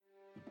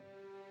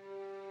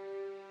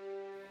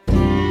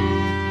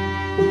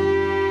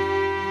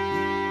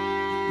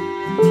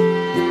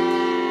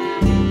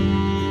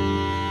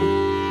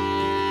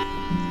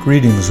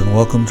Greetings and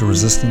welcome to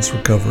Resistance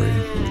Recovery.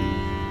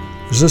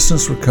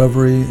 Resistance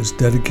Recovery is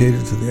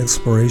dedicated to the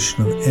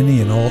exploration of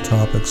any and all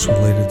topics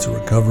related to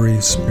recovery,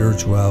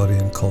 spirituality,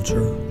 and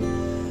culture.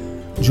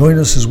 Join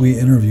us as we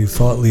interview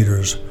thought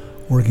leaders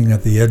working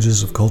at the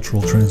edges of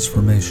cultural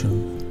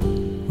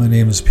transformation. My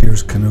name is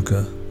Piers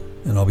Kanuka,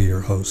 and I'll be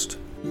your host.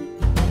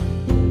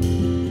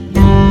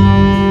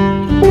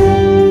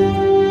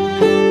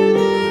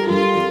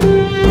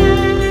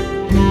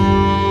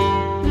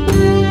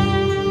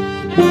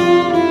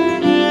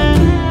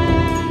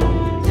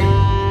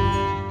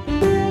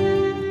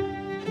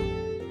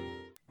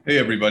 Hey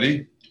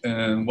everybody,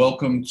 and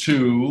welcome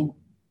to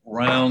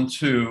round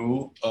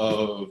 2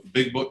 of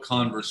Big Book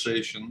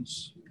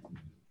Conversations.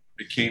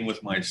 It came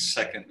with my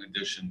second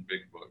edition Big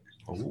Book.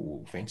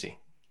 Oh, fancy.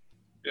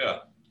 Yeah,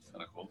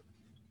 kind of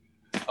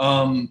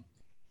cool.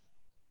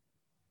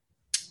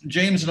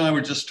 James and I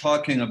were just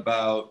talking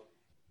about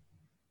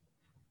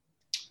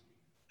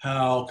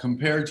how,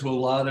 compared to a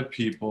lot of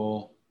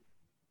people,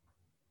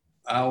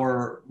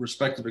 our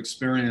respective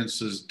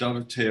experiences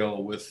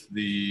dovetail with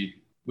the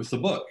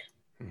book.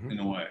 In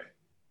a way,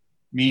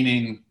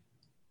 meaning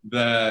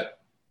that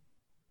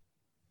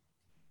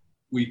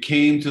we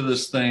came to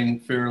this thing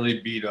fairly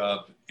beat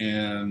up,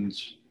 and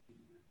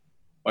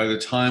by the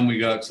time we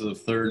got to the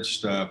third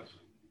step,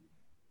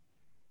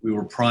 we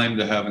were primed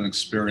to have an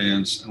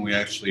experience, and we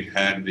actually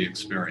had the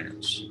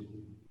experience.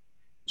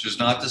 Which is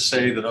not to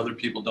say that other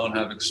people don't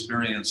have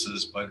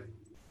experiences, but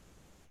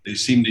they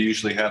seem to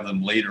usually have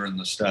them later in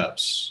the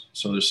steps.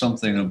 So there's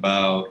something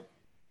about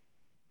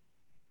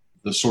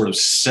the sort of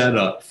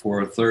setup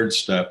for a third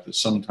step that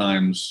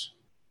sometimes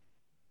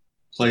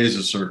plays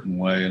a certain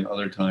way and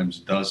other times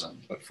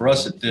doesn't. But for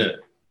us, it did.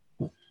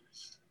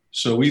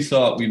 So we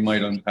thought we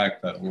might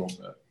unpack that a little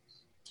bit.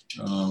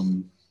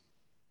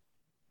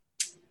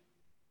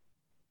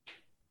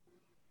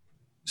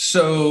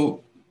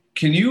 So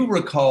can you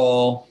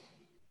recall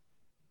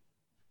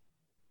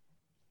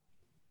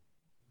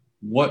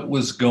what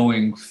was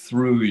going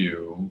through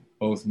you,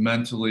 both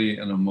mentally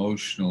and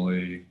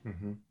emotionally,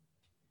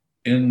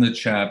 in the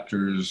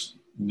chapters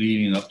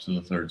leading up to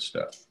the third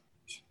step?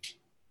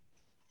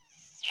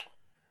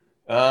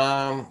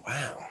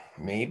 Wow,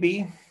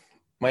 maybe.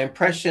 My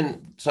first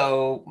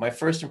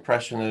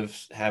impression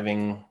of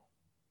having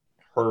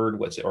heard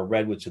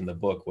read what's in the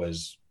book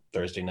was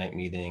Thursday night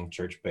meeting,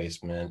 church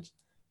basement,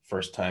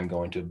 first time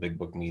going to a Big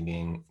Book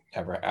meeting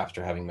ever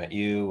after having met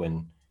you,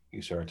 and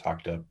you sort of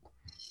talked up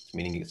this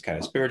meeting gets kind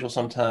of spiritual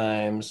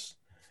sometimes.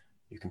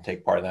 You can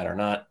take part in that or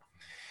not.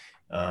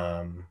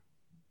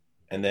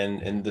 And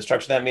then in the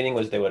structure of that meeting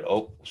was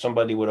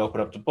somebody would open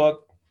up the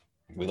book.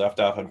 We left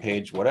off on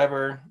page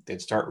whatever.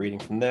 They'd start reading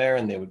from there,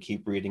 and they would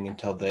keep reading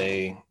until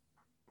they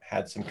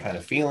had some kind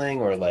of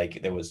feeling, or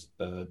like there was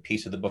a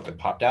piece of the book that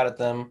popped out at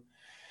them,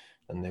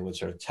 and they would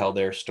sort of tell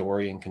their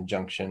story in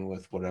conjunction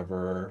with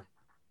whatever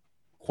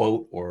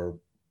quote or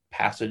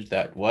passage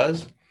that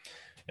was.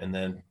 And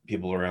then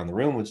people around the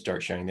room would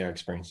start sharing their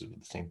experiences with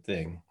the same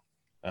thing.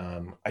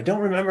 I don't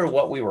remember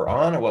what we were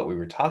on or what we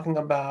were talking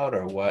about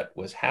or what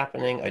was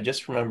happening. I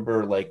just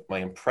remember like my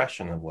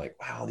impression of like,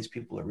 wow, these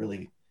people are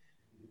they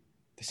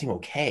seem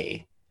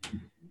okay.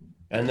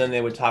 And then they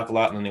would talk a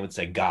lot, and then they would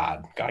say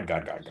God.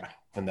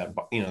 And that,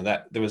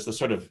 that there was the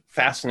sort of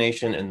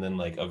fascination and then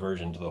like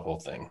aversion to the whole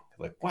thing.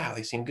 Like, wow,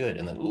 they seem good.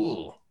 And then,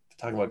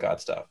 talking about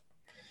God stuff.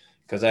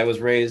 Because I was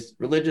raised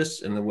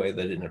religious in the way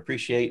that I didn't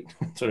appreciate,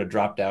 sort of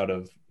dropped out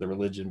of the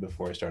religion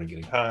before I started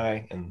getting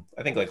high. And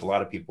I think like a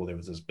lot of people, there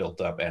was this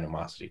built up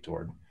animosity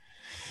toward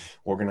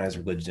organized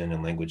religion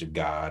and language of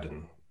God.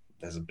 And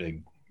that's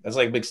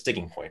like a big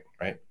sticking point,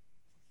 right?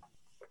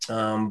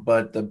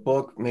 But the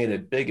book made a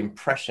big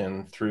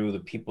impression through the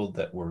people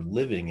that were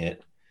living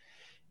it.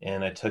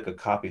 And I took a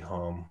copy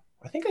home.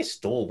 I think I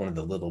stole one of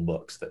the little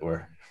books that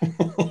were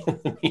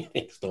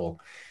stole.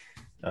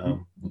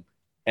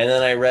 And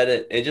then I read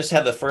it. It just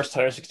had the first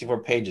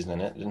 164 pages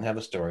in it. It didn't have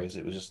the stories.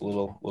 It was just a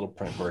little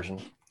print version.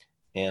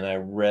 And I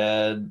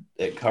read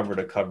it cover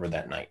to cover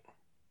that night.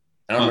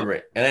 I don't remember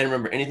it. And I didn't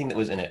remember anything that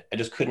was in it.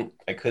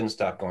 I couldn't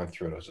stop going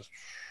through it.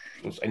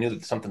 I knew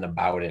that something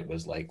about it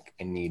was like,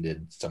 I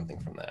needed something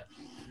from that.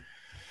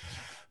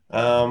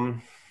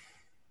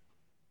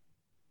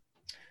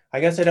 I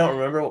guess I don't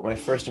remember what my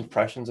first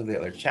impressions of the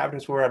other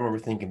chapters were. I remember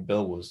thinking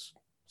Bill was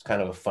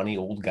kind of a funny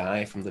old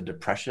guy from the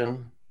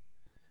Depression.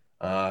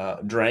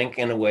 Drank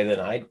in a way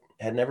that I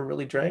had never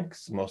really drank,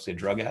 mostly a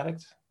drug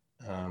addict.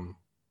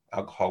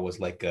 Alcohol was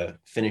like a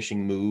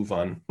finishing move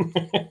on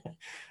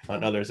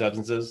on other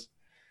substances.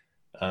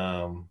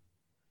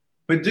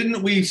 But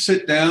didn't we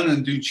sit down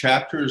and do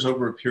chapters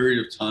over a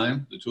period of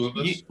time, the two of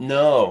us?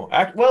 No,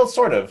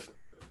 sort of.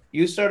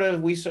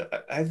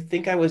 I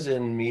think I was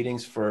in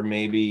meetings for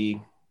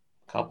maybe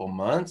a couple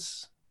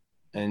months,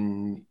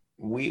 and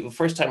the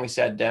first time we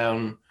sat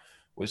down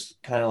was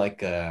kind of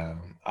like a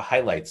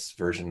highlights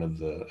version of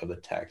the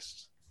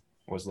text.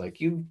 It was like,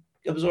 you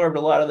absorbed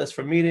a lot of this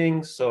from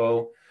meetings,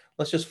 so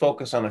let's just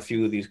focus on a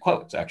few of these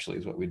quotes, actually,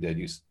 is what we did.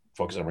 You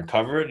focused on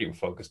recovered, you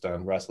focused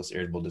on restless,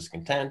 irritable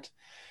discontent,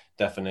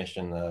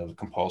 definition of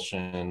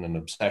compulsion and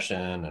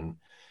obsession, and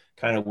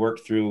kind of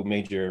worked through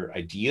major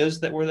ideas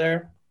that were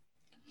there,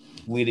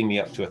 leading me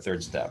up to a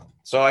third step.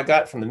 So I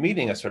got from the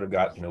meeting, I sort of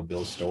got,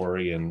 Bill's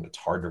story, and it's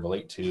hard to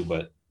relate to,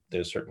 but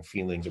there's certain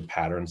feelings or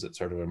patterns that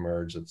sort of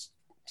emerge that's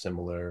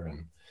similar.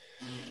 And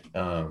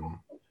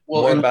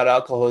more about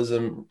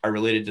alcoholism, I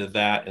related to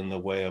that in the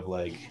way of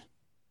like,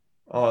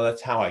 oh,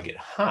 that's how I get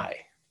high,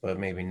 but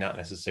maybe not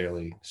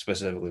necessarily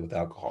specifically with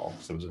alcohol.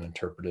 So it was an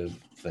interpretive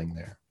thing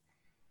there.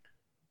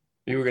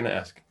 You were going to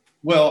ask.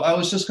 Well, I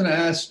was just going to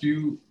ask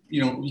you,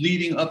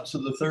 leading up to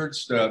the third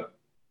step,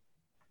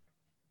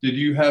 did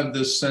you have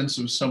this sense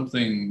of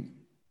something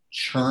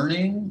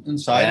churning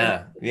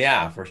inside?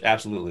 Yeah,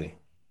 absolutely.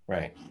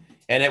 Right.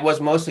 And it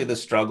was mostly the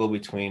struggle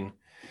between,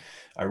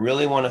 I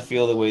really want to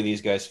feel the way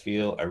these guys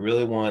feel. I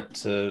really want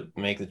to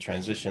make the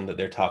transition that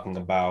they're talking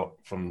about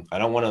from, I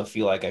don't want to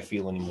feel like I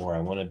feel anymore. I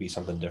want to be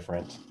something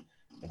different.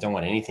 I don't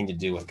want anything to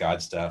do with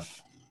God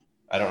stuff.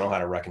 I don't know how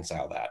to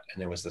reconcile that.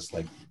 And there was this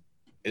like,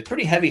 it's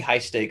pretty heavy, high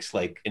stakes,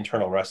 like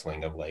internal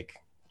wrestling of like,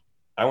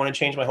 I want to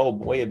change my whole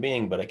way of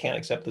being, but I can't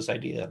accept this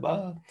idea.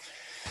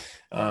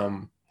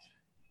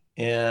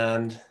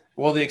 And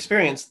well, the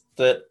experience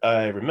that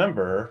I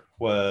remember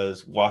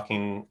was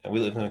walking, we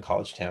lived in a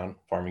college town,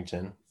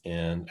 Farmington,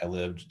 and I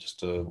lived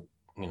just a,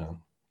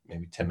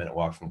 maybe 10-minute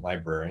walk from the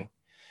library,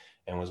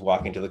 and was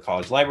walking to the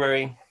college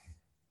library,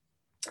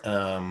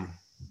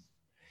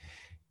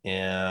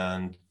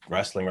 and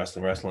wrestling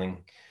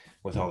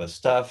with all this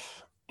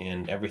stuff,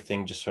 and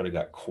everything just sort of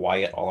got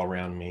quiet all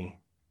around me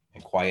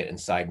and quiet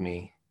inside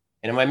me.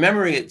 And in my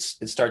memory, it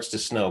starts to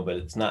snow, but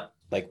it's not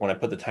like when I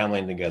put the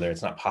timeline together,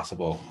 it's not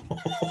possible.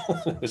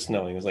 It was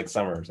snowing. It was like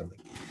summer or something.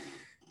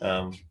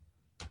 But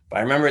I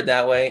remember it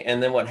that way.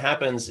 And then what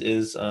happens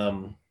is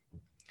a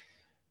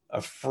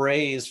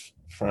phrase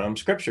from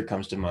scripture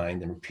comes to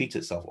mind and repeats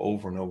itself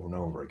over and over and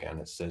over again.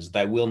 It says,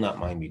 "Thy will not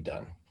mine be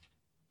done.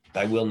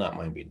 Thy will not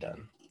mine be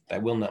done. Thy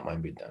will not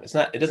mine be done."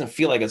 It doesn't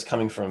feel like it's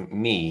coming from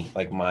me,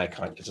 like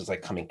it's just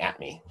like coming at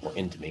me or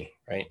into me,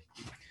 right?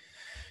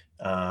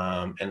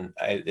 And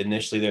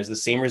initially there's the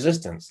same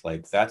resistance.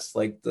 Like, that's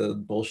like the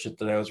bullshit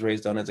that I was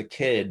raised on as a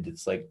kid.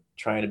 It's like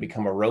trying to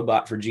become a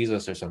robot for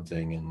Jesus or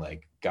something. And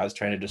like, God's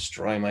trying to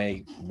destroy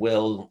my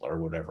will or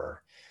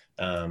whatever.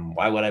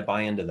 Why would I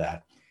buy into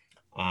that?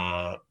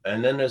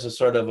 And then there's a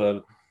sort of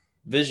a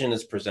vision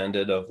is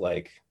presented of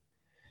like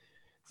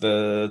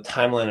the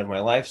timeline of my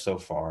life so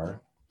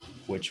far,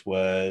 which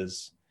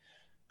was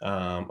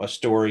a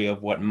story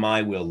of what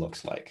my will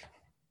looks like.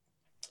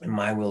 And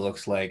my will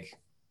looks like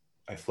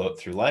I float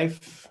through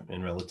life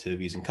in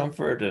relative ease and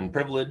comfort and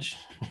privilege.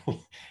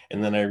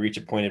 And then I reach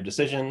a point of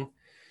decision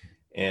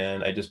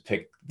and I just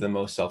pick the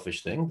most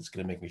selfish thing that's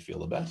going to make me feel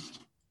the best,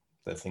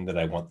 the thing that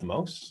I want the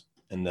most.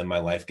 And then my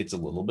life gets a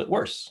little bit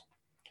worse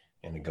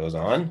and it goes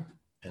on.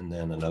 And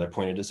then another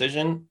point of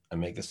decision, I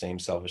make the same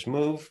selfish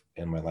move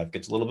and my life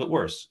gets a little bit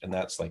worse. And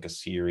that's like a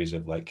series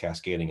of like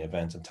cascading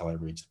events until I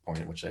reach the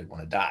point at which I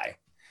want to die.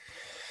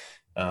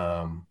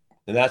 And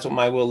that's what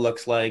my will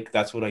looks like.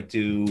 That's what I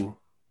do.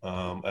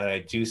 And I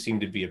do seem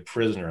to be a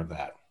prisoner of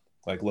that.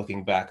 Like,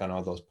 looking back on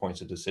all those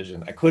points of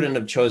decision, I couldn't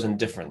have chosen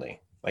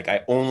differently. Like,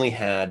 I only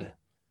had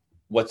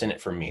what's in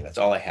it for me. That's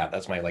all I have.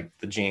 That's my, like,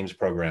 the James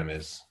program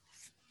is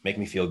make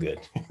me feel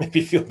good, make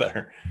me feel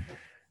better.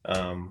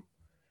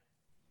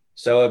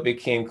 So it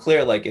became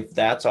clear, like, if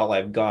that's all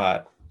I've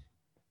got,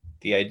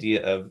 the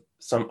idea of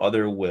some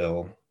other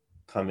will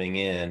coming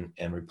in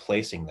and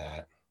replacing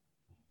that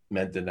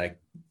meant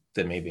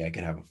that maybe I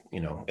could have,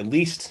 at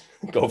least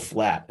go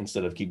flat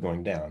instead of keep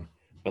going down.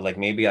 But like,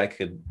 maybe I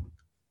could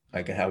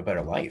have a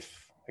better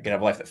life. I could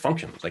have a life that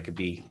functions. I could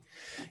be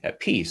at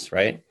peace,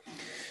 right?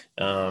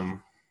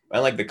 And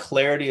like the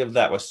clarity of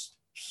that was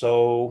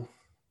so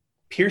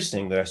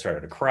piercing that I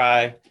started to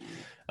cry.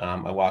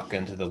 I walk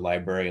into the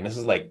library and this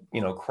is like,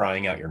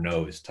 crying out your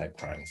nose type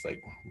crying. It's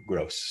like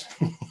gross.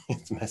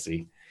 It's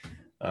messy.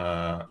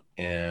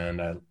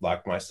 And I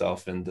locked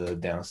myself in the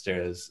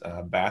downstairs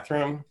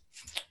bathroom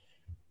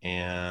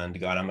and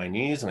got on my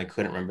knees, and I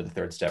couldn't remember the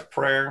third step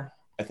prayer.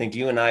 I think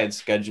you and I had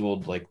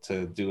scheduled like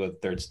to do a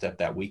third step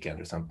that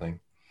weekend or something.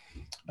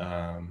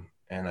 And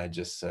I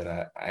just said,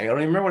 I don't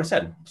even remember what I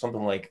said.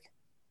 Something like,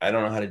 I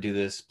don't know how to do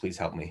this. Please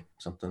help me.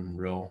 Something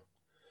real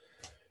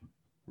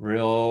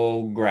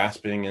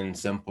grasping and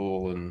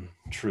simple and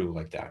true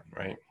like that.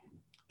 Right.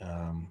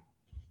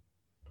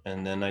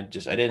 And then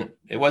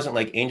it wasn't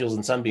like angels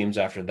and sunbeams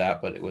after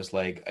that, but it was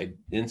like, I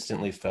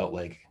instantly felt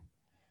like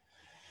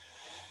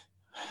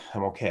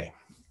I'm okay.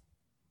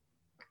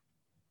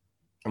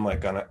 I'm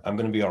like, I'm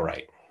going to be all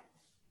right.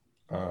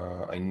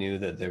 I knew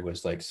that there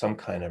was like some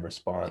kind of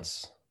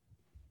response.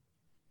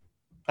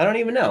 I don't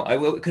even know. I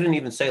couldn't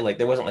even say like,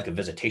 there wasn't like a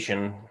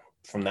visitation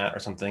from that or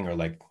something, or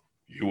like,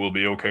 you will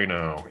be okay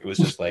now. It was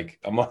just like,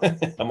 I'm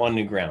on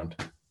new ground,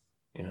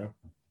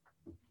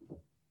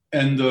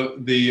 And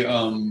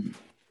the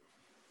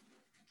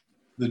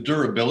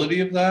durability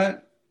of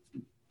that.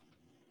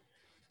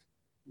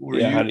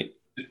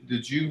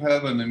 Did you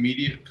have an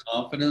immediate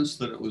confidence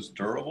that it was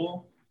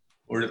durable,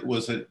 or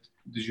was it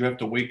did you have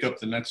to wake up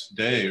the next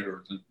day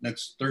or the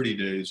next 30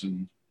 days?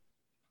 And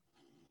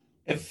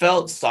It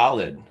felt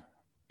solid.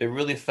 It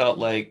really felt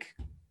like,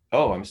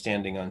 oh, I'm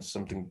standing on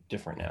something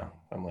different now.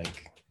 I'm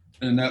like,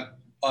 that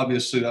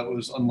obviously that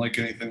was unlike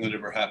anything that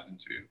ever happened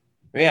to you.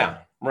 yeah,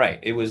 right.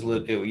 It was,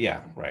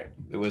 yeah, right.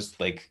 It was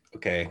like,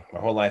 okay, my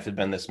whole life had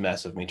been this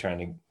mess of me trying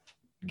to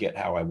get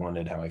how I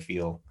wanted, how I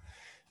feel.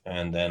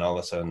 And then all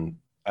of a sudden,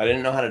 I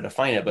didn't know how to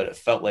define it, but it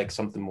felt like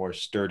something more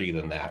sturdy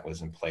than that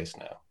was in place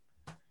now.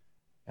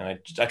 And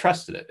I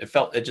trusted it.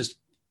 It just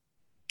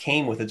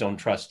came with its own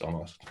trust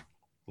almost,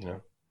 you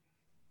know?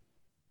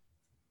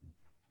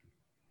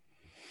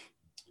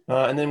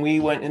 And then we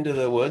went into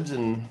the woods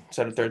and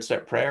said a third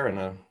step prayer, and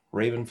a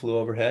raven flew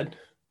overhead,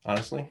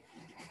 honestly.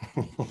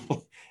 It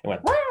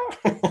went, wow.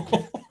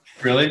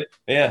 Really?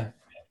 Yeah.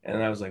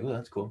 And I was like, oh,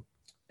 that's cool.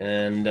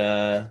 And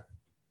I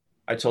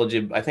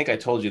think I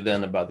told you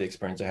then about the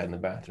experience I had in the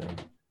bathroom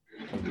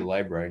of the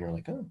library, and you're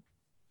like, oh.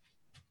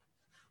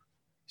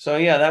 So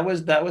yeah, that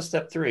was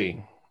step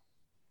 3.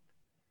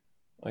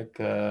 Like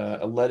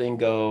a letting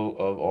go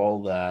of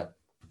all that,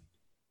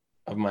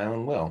 of my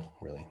own will,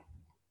 really.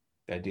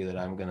 The idea that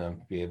I'm gonna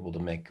be able to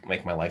make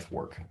my life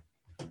work.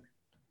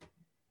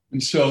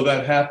 And so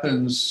that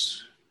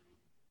happens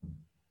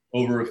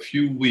over a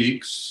few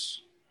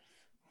weeks,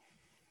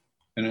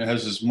 and it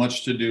has as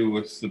much to do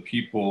with the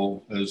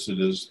people as it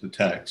is the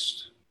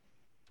text.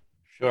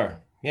 Sure.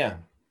 Yeah.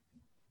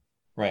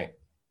 Right.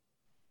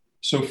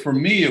 So for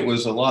me, it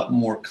was a lot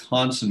more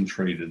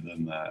concentrated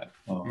than that,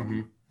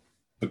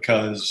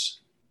 because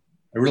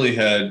I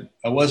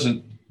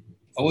wasn't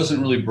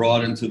really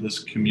brought into this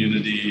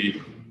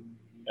community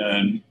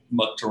and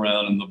mucked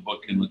around in the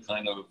book in the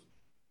kind of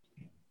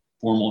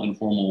formal,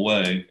 informal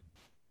way.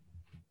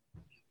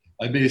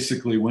 I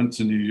basically went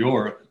to New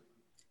York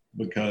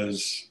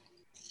because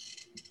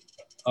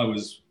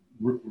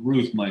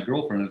Ruth, my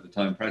girlfriend at the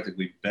time,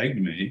 practically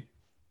begged me.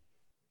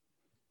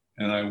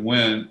 And I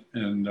went,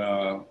 and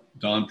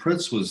Don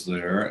Pritz was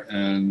there,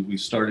 and we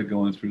started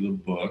going through the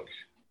book.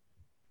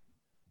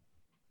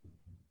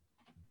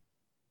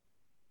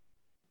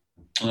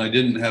 And I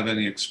didn't have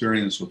any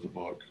experience with the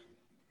book.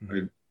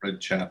 I read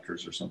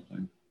chapters or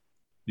something,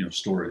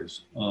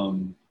 stories.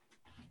 And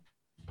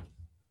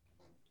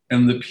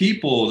the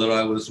people that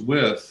I was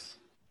with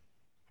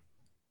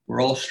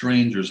were all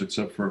strangers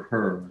except for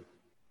her.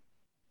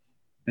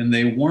 And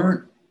they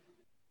weren't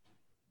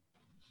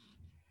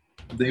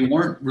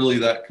really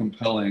that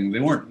compelling. They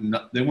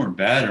weren't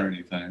bad or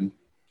anything.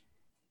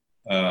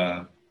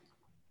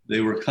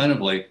 They were kind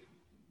of like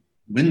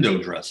window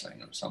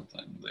dressing or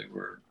something. They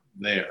were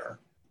there.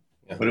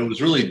 Yeah. But it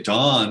was really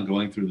Don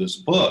going through this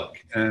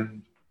book.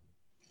 And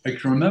I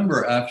can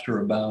remember after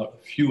about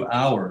a few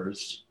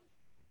hours,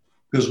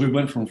 because we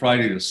went from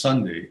Friday to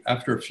Sunday,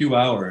 after a few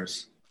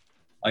hours,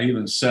 I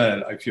even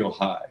said, I feel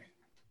high.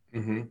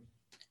 Mm-hmm.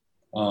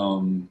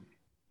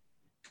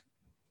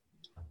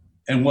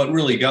 And what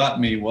really got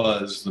me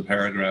was the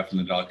paragraph in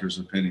the doctor's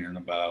opinion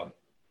about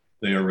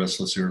they are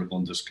restless, irritable,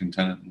 and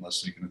discontent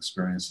unless they can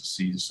experience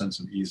a sense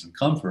of ease and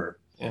comfort.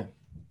 Yeah.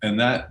 And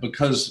that,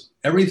 because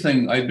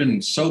everything, I'd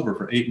been sober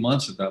for 8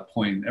 months at that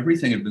point, and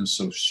everything had been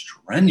so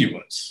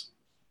strenuous.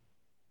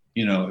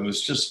 It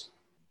was just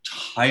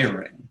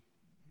tiring.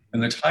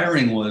 And the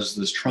tiring was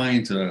this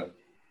trying to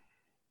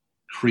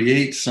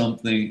create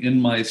something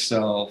in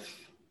myself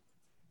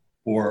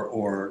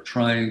or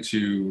trying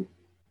to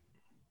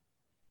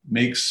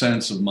make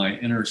sense of my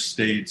inner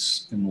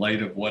states in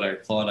light of what I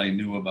thought I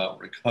knew about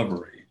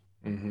recovery.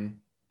 Mm-hmm.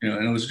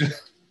 And it was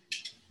just,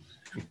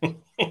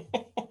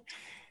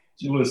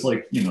 it was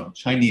like,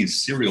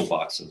 Chinese cereal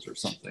boxes or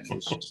something. It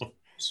was just,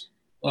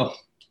 oh.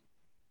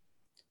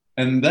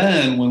 And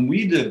then when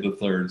we did the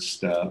third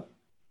step,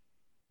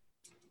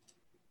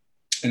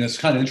 and it's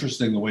kind of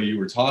interesting the way you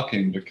were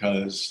talking,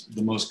 because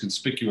the most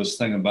conspicuous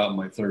thing about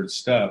my third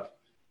step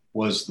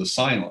was the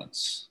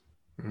silence.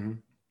 Mm-hmm.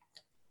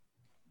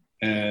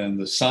 And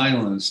the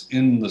silence,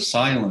 the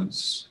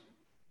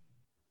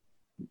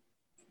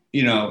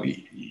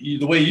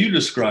way you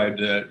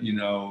described it,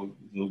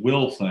 the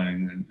will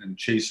thing and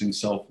chasing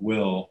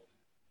self-will,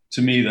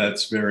 to me,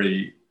 that's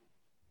very,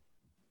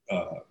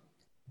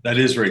 that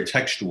is very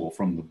textual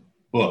from the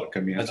book.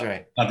 I mean, that's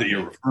right. Not that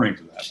you're referring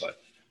to that, but.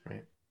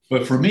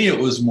 But for me, it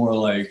was more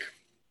like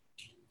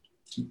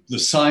the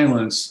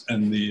silence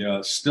and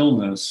the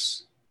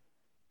stillness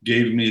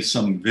gave me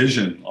some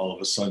vision all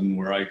of a sudden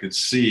where I could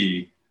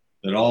see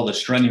that all the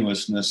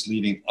strenuousness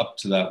leading up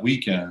to that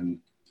weekend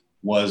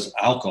was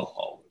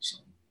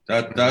alcoholism.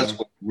 That's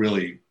what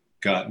really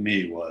got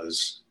me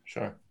was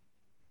sure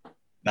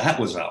that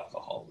was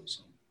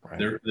alcoholism. Right.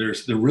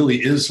 There really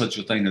is such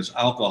a thing as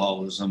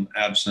alcoholism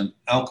absent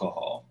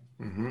alcohol.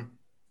 Mm-hmm.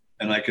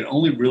 And I could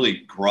only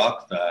really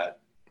grok that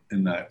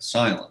in that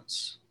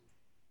silence.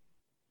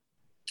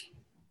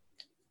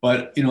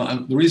 But,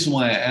 the reason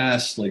why I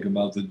asked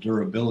about the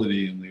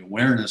durability and the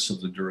awareness of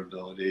the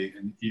durability,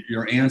 and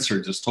your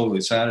answer just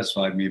totally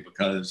satisfied me,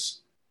 because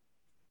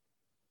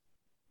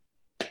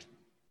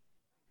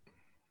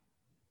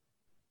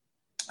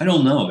I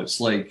don't know.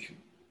 It's like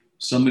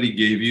somebody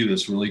gave you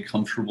this really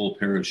comfortable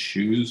pair of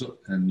shoes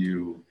and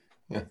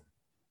Yeah.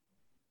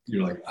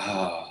 you're like,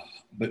 ah,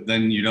 but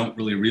then you don't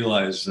really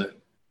realize that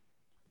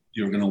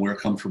you're going to wear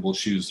comfortable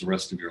shoes the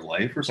rest of your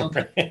life or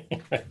something.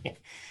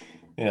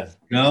 Yeah.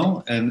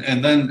 And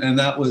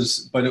that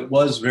was, but it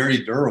was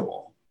very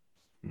durable.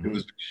 Mm-hmm. It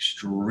was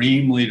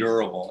extremely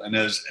durable. And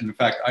in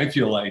fact, I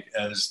feel like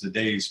as the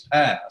days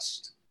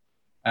passed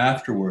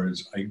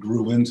afterwards, I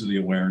grew into the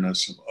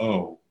awareness of,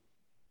 oh,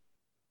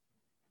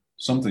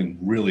 something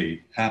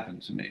really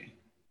happened to me.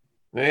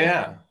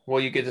 Yeah.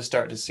 Well, you get to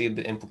start to see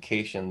the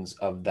implications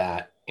of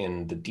that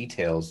in the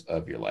details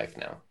of your life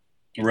now.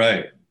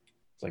 Right.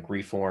 It's like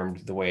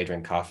reformed the way I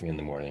drink coffee in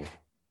the morning.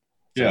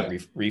 It's Yeah.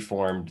 like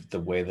reformed the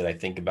way that I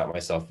think about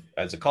myself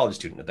as a college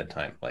student at that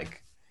time.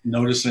 Like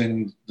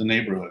noticing the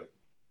neighborhood.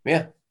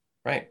 Yeah.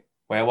 Right.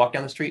 Way I walk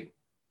down the street.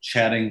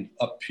 Chatting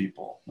up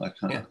people. That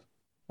kind of.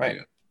 Right.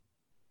 Yeah.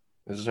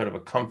 There's a sort of a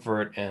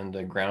comfort and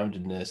a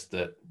groundedness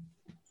that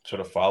sort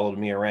of followed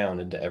me around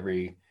into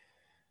every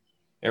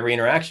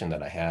interaction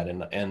that I had,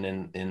 and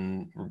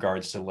in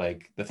regards to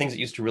like the things that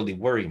used to really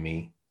worry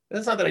me.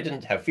 It's not that I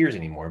didn't have fears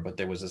anymore, but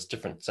there was this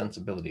different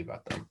sensibility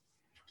about them.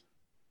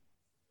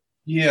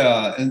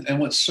 Yeah, and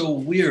what's so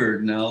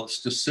weird now,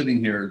 it's just sitting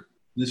here,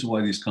 this is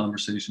why these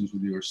conversations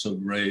with you are so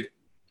great.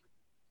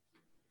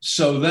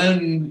 So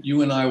then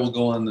you and I will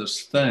go on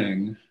this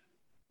thing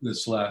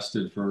that's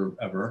lasted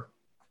forever,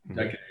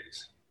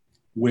 decades,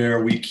 where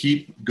we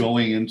keep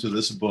going into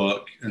this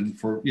book and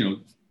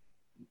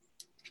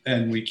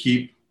and we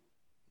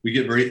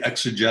get very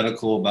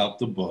exegetical about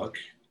the book.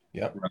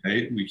 Yep.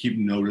 Right. We keep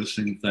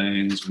noticing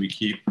things. We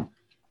keep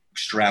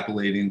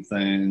extrapolating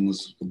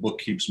things. The book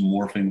keeps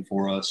morphing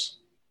for us.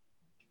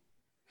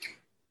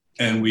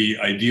 And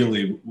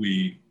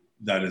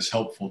that is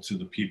helpful to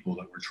the people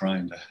that we're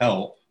trying to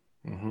help.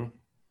 Mm-hmm.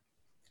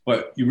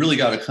 But you really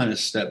got to kind of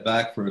step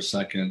back for a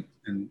second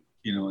and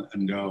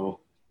go,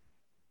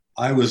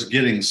 I was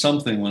getting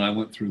something when I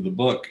went through the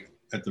book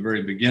at the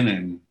very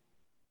beginning,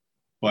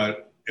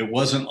 but it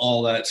wasn't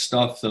all that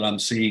stuff that I'm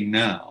seeing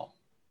now.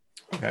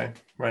 Okay,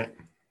 right.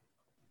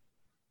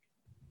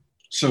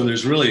 So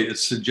it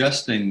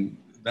suggests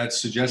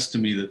to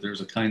me that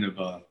there's a kind of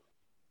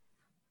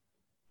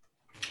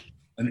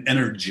an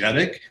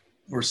energetic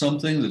or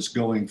something that's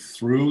going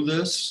through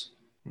this.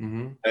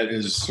 Mm-hmm. That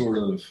is sort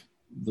of,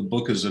 the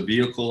book is a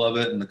vehicle of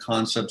it, and the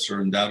concepts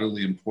are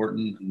undoubtedly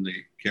important and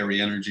they carry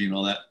energy and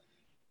all that.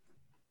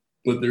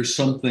 But there's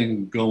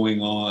something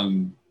going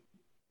on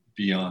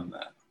beyond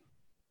that.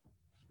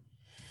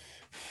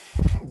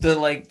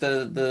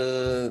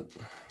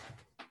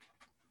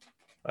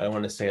 I don't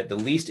want to say it, the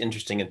least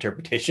interesting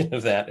interpretation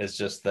of that is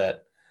just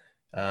that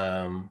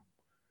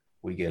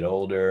we get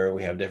older,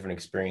 we have different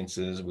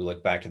experiences, we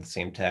look back to the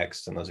same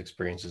text, and those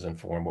experiences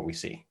inform what we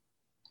see.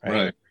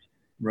 Right.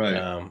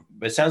 But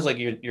it sounds like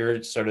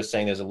you're sort of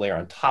saying there's a layer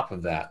on top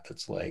of that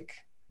that's like,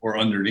 or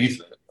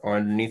underneath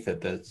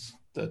it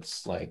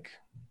that's like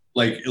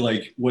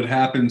what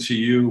happened to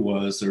you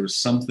was there's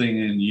something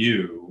in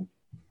you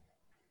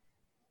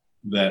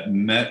that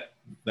met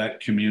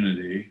that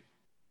community,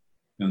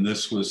 and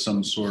this was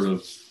some sort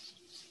of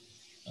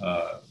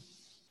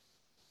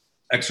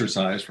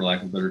exercise, for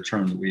lack of a better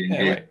term, that we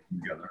engaged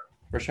together.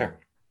 For sure.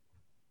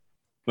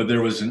 But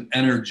there was an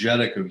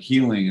energetic of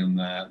healing in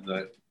that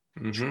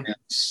mm-hmm.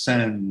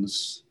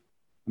 transcends,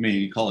 I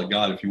mean, you call it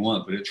God if you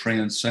want, but it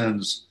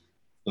transcends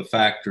the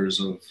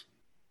factors of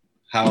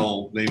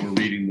how they were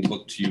reading the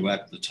book to you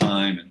at the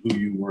time and who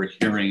you were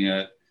hearing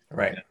it.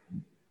 Right.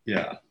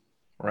 Yeah.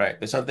 Right.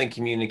 There's something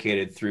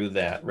communicated through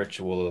that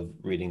ritual of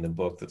reading the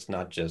book that's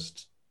not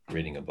just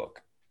reading a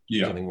book.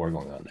 Yeah. There's something more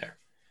going on there.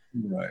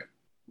 Right.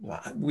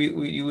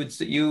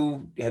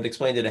 You had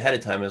explained it ahead of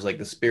time as like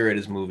the spirit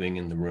is moving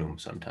in the room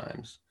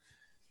sometimes.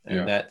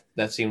 And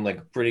that seemed like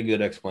a pretty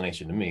good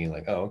explanation to me.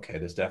 Like, oh, okay,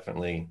 there's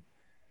definitely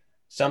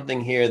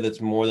something here that's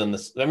more than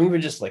this. I mean, we're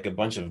just like a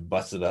bunch of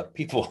busted up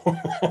people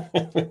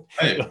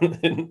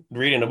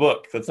reading a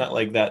book. That's not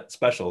like that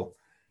special,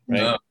 right?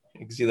 No.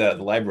 You can see that at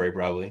the library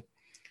probably.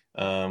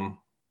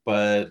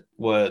 But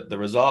what the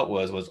result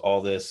was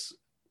all this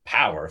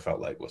power felt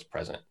like was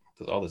present.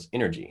 There's all this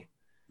energy.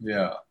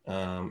 Yeah.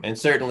 And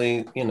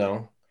certainly,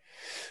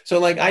 so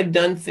like I'd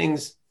done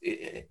things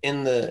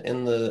on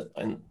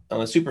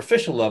a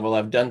superficial level.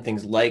 I've done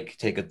things like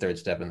take a third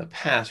step in the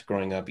past.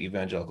 Growing up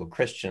evangelical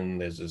Christian,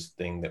 there's this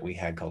thing that we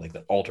had called like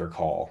the altar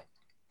call,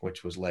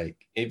 which was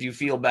like, if you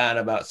feel bad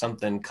about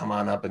something, come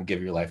on up and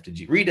give your life to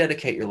Jesus.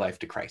 Rededicate your life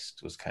to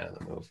Christ was kind of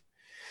the move.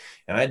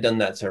 And I'd done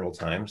that several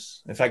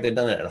times. In fact, I'd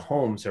done it at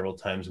home several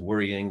times,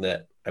 worrying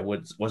that I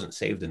wasn't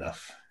saved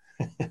enough.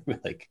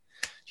 Like,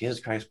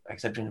 Jesus Christ, I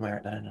accept you into my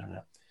heart.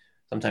 No.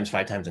 Sometimes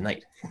 5 times a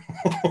night.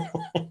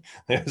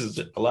 There's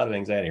a lot of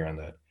anxiety around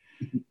that.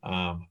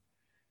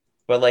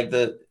 But like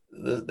it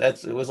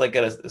was like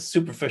at a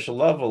superficial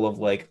level of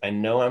like, I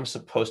know I'm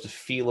supposed to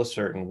feel a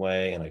certain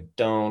way and I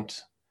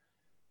don't.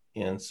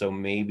 And so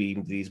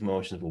maybe these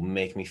motions will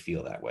make me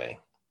feel that way.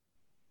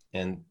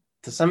 And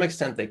to some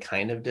extent they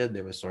kind of did.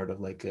 There was sort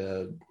of like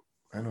a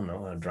I don't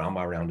know, a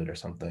drama around it or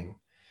something.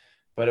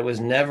 But it was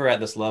never at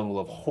this level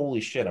of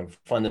holy shit, I'm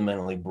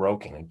fundamentally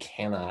broken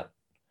and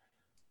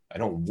I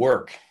don't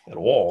work at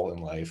all in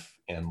life,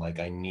 and like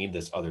I need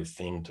this other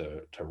thing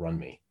to run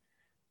me,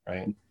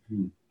 right?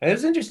 Mm-hmm. And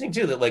it's interesting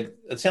too that like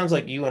it sounds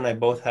like you and I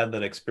both had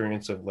that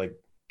experience of like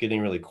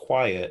getting really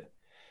quiet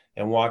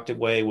and walked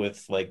away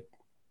with like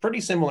pretty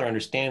similar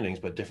understandings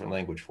but different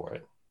language for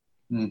it.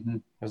 Mm-hmm.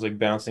 It was like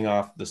bouncing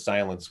off the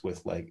silence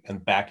with like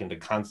and back into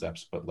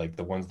concepts, but like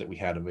the ones that we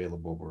had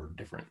available were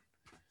different.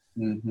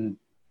 Mm-hmm.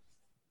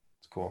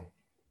 It's cool.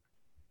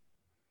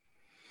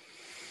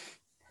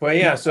 But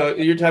yeah, so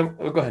you're talking.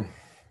 Oh, go ahead.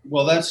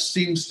 Well, that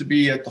seems to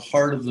be at the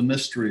heart of the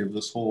mystery of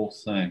this whole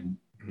thing.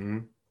 Mm-hmm.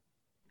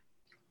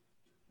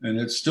 And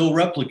it's still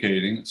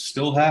replicating, it's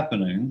still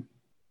happening.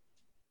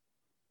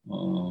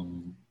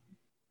 Um,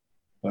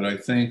 but I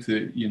think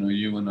that,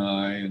 you and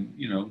I,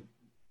 and,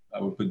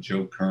 I would put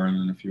Joe Kern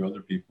and a few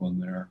other people in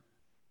there,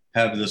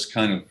 have this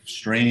kind of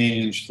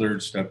strange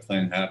third step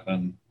thing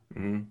happen.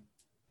 Mm-hmm.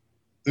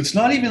 It's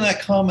not even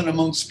that common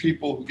amongst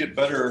people who get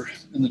better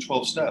in the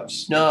 12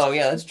 steps. No,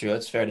 yeah, that's true.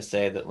 It's fair to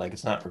say that like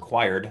it's not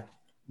required.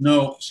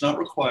 No, it's not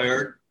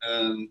required,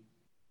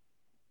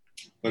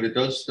 but it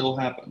does still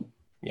happen.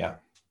 Yeah.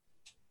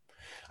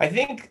 I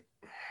think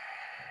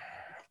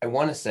I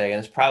want to say,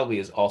 and this probably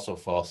is also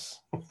false,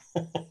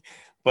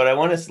 but I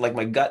want to like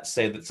my gut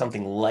say that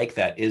something like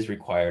that is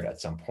required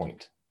at some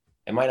point.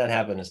 It might not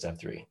happen in step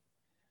 3,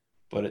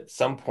 but at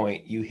some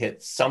point you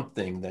hit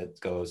something that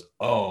goes,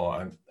 oh,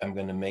 I'm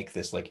going to make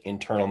this like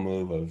internal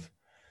move of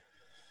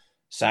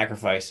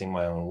sacrificing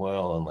my own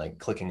will and like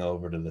clicking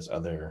over to this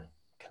other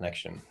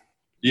connection.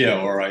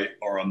 Yeah, or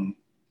I'm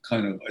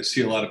I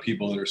see a lot of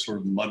people that are sort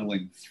of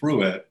muddling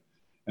through it,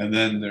 and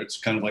then it's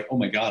kind of like, oh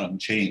my God, I'm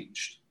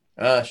changed.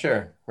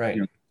 Sure, right.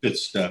 5th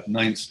step,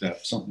 9th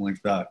step, something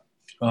like that.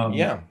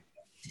 Yeah.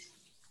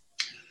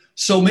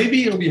 So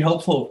maybe it'll be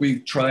helpful if we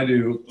try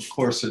to, of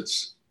course,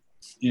 it's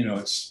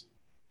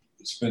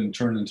been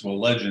turned into a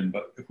legend,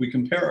 but if we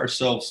compare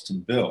ourselves to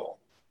Bill.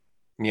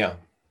 Yeah.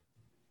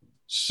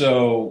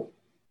 So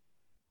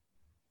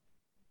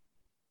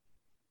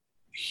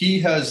he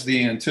has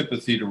the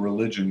antipathy to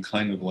religion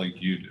kind of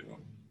like you do.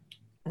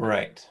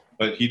 Right.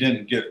 But he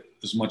didn't get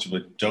as much of a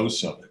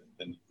dose of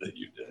it that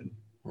you did.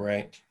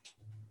 Right.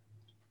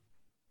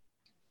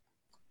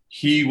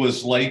 He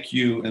was like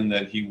you in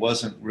that he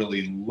wasn't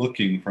really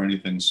looking for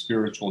anything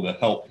spiritual to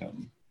help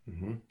him.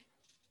 Mm-hmm.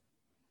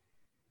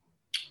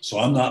 So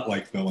I'm not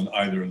like Bill in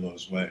either of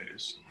those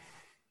ways.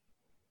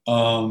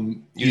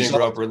 You didn't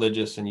grow up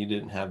religious, and you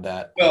didn't have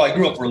that. Well, I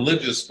grew up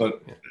religious,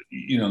 but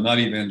not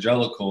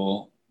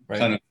evangelical, right.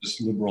 Kind of just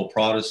liberal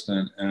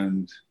Protestant,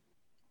 and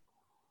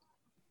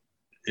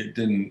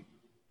it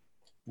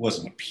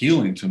wasn't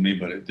appealing to me,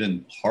 but it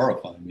didn't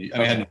horrify me.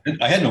 I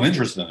had no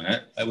interest in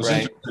it. I was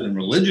interested in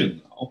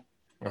religion, though.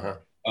 Uh-huh.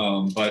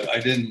 But I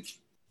didn't.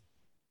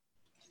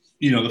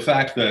 The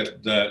fact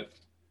that the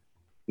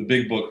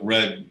big book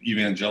read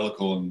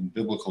evangelical and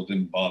biblical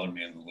didn't bother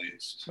me in the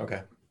least.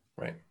 Okay,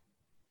 right.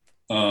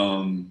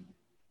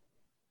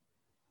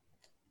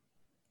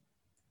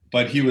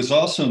 But he was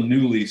also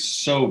newly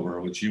sober,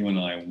 which you and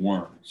I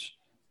weren't.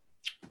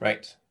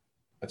 Right,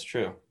 that's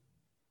true.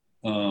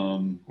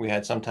 We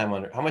had some time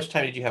under. How much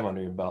time did you have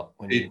under your belt?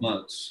 8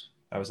 months.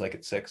 I was like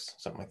at 6,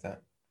 something like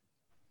that.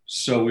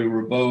 So we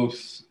were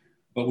both,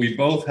 but we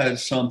both had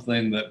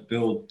something that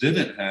Bill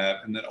didn't have,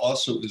 and that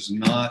also is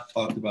not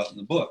talked about in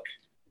the book,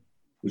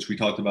 which we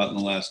talked about in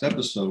the last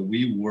episode.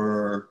 We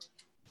were,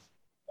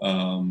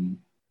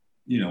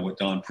 what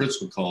Don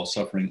Pritz would call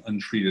suffering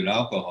untreated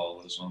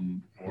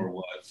alcoholism, or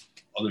what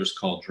others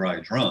call dry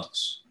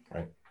drunks.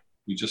 Right.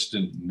 We just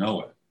didn't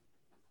know it.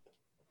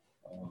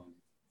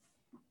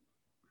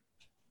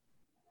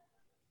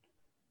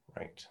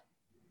 Right.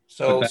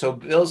 So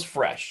Bill's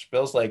fresh.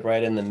 Bill's like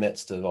right in the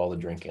midst of all the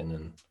drinking,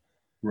 and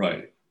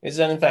right. Is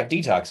in fact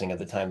detoxing at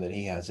the time that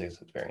he has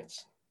his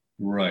experience.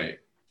 Right.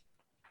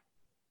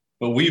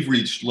 But we've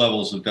reached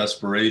levels of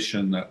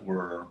desperation that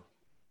were,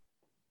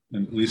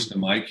 at least in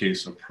my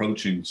case,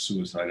 approaching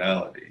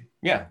suicidality.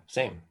 Yeah,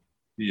 same.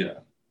 Yeah.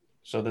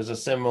 So there's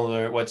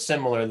what's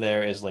similar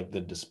there is like the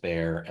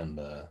despair and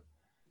the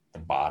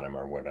bottom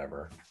or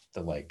whatever.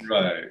 The like,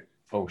 right.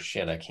 Oh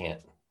shit, I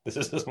can't. This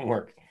doesn't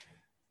work.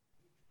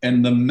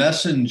 And the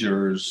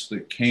messengers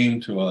that came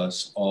to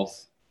us, all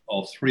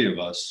 3 of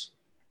us,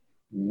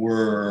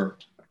 were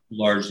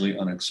largely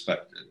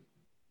unexpected.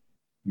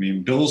 I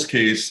mean, Bill's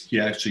case, he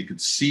actually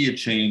could see a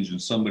change in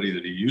somebody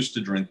that he used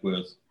to drink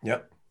with.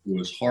 Yep. Who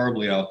was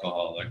horribly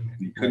alcoholic, and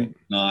he couldn't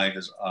deny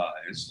his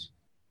eyes.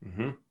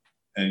 Mm-hmm.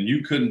 And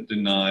you couldn't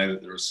deny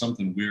that there was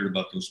something weird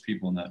about those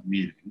people in that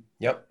meeting.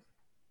 Yep.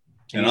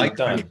 And I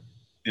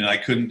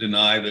couldn't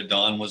deny that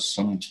Don was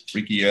some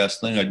freaky ass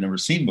thing I'd never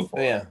seen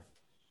before. Yeah.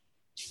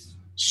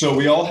 So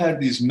we all had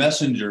these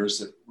messengers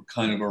that were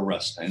kind of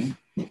arresting.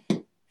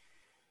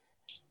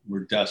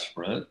 We're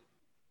desperate.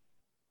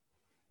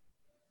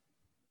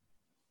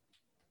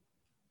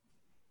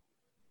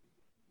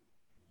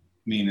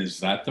 I mean, is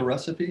that the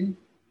recipe?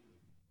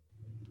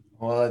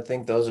 Well, I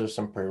think those are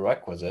some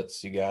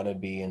prerequisites. You got to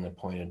be in a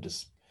point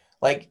of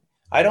like,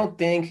 I don't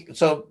think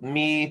so.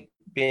 Me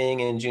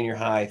being in junior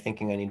high,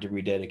 thinking I need to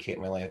rededicate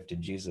my life to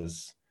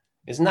Jesus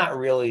is not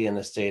really in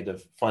a state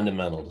of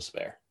fundamental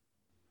despair.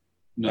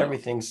 No.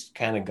 Everything's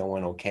kind of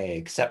going okay,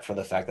 except for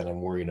the fact that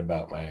I'm worried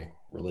about my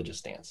religious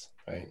stance,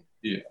 right?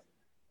 Yeah.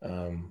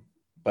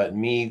 But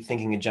me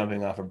thinking of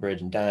jumping off a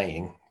bridge and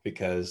dying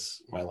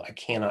because I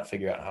cannot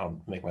figure out how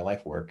to make my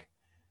life work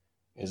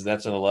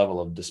that's at a level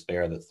of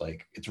despair that's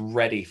like it's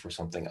ready for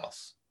something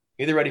else,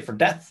 either ready for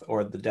death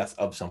or the death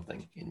of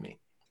something in me.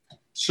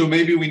 So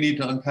maybe we need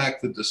to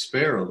unpack the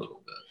despair a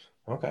little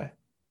bit. Okay.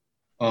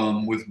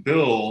 With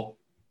Bill,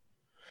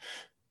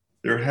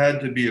 there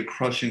had to be a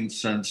crushing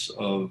sense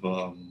of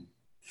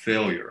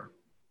failure.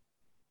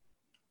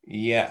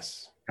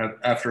 Yes.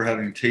 After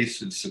having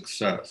tasted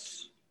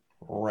success.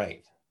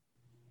 Right.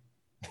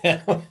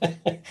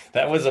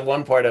 That was the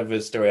one part of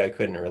his story I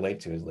couldn't relate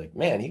to. Is like,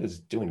 man, he was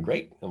doing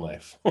great in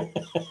life.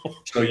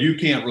 So you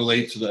can't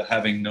relate to the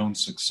having known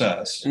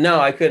success. No,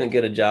 I couldn't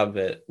get a job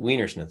at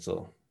Wiener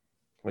Schnitzel,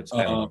 which is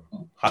kind of a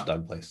hot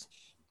dog place.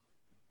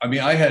 I mean,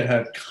 I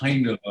had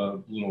kind of a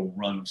little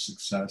run of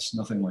success,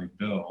 nothing like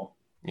Bill.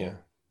 Yeah.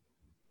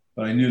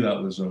 But I knew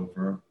that was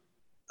over.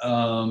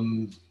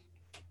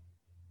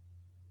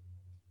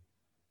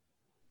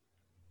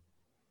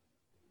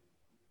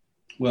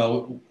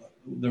 Well,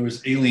 there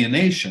was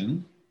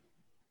alienation.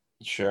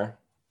 Sure.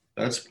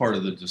 That's part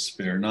of the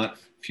despair, not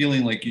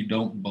feeling like you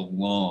don't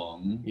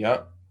belong.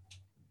 Yep.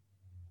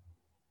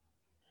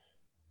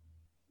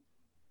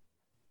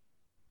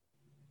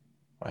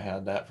 I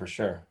had that for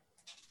sure.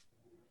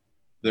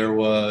 There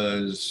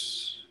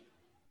was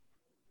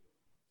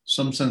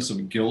some sense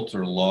of guilt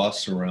or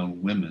loss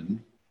around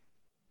women.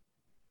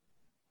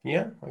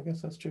 Yeah, I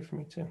guess that's true for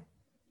me too.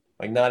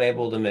 Like not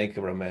able to make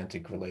a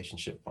romantic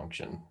relationship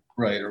function.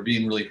 Right, or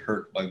being really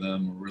hurt by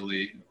them, or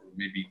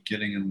maybe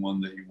getting in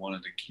one that you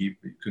wanted to keep,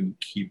 but you couldn't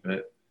keep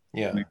it.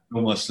 Yeah. I mean,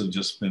 Bill must have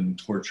just been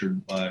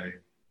tortured by,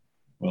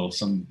 well,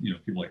 some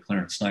people like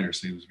Clarence Snyder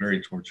say he was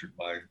very tortured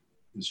by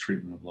his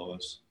treatment of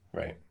Lois.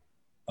 Right.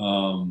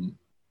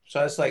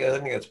 So it's like I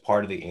think that's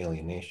part of the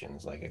alienation.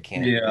 It's like I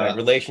can't. Yeah. My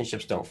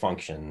relationships don't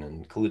function,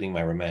 including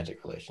my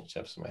romantic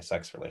relationships, my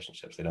sex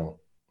relationships. They don't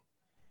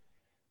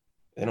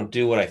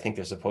do what I think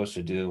they're supposed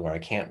to do, or I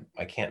can't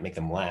make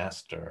them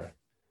last or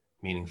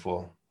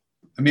meaningful.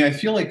 I mean, I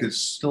feel like it's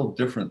still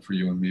different for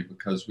you and me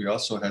because we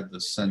also had the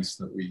sense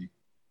that we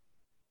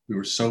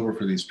were sober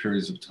for these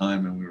periods of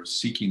time and we were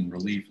seeking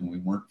relief and we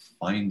weren't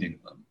finding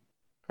them.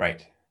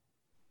 Right.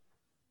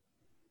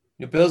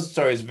 Bill's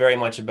story is very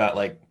much about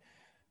like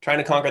trying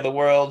to conquer the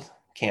world,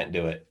 can't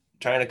do it.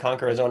 Trying to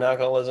conquer his own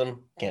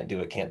alcoholism, can't do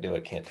it.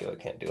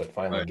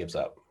 Finally right. Gives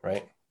up,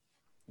 right?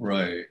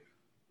 Right.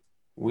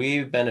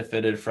 We've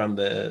benefited from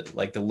the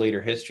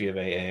later history of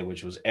AA,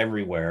 which was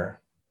everywhere.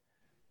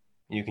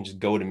 You can just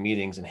go to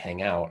meetings and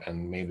hang out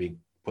and maybe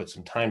put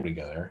some time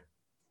together,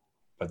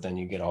 but then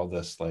you get all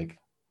this like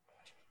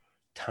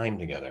time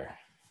together.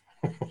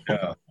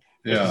 Yeah.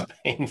 Which is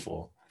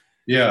painful.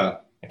 Yeah.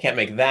 I can't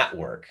make that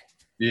work.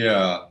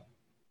 Yeah.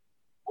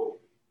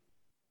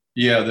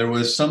 Yeah, there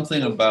was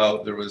something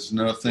about there was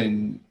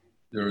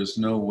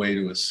no way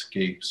to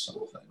escape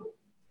something.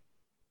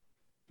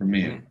 For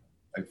me, mm-hmm.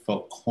 I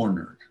felt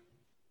cornered.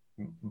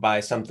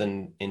 By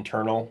something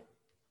internal?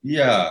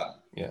 Yeah.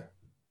 Yeah.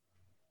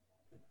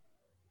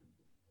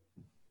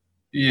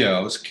 Yeah, I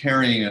was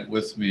carrying it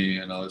with me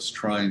and I was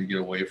trying to get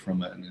away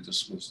from it and it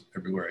just was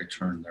everywhere I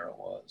turned, there it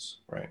was.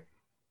 Right.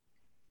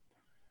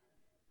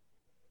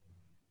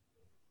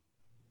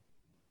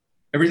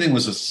 Everything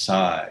was a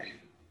sigh.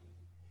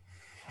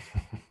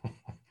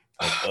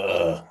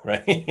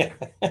 Right.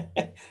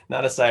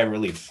 Not a sigh of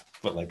relief,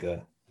 but like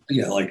a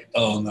like,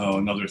 oh no,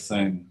 another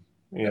thing.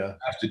 Yeah.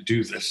 I have to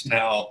do this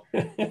now.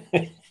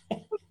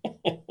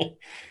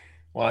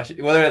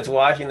 Whether it's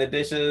washing the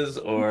dishes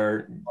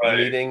or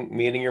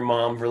meeting your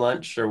mom for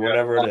lunch or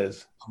whatever it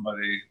is.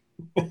 Somebody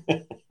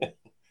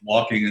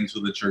walking into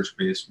the church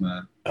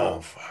basement.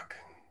 Oh fuck.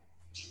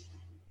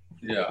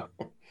 Yeah.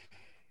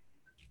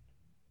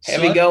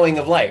 Heavy going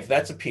of life.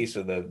 That's a piece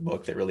of the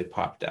book that really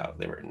popped out.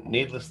 They were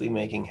needlessly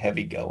making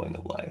heavy going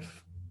of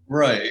life.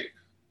 Right.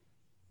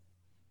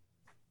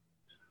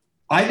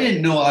 I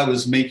didn't know I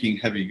was making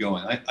heavy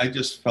going. I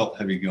just felt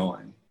heavy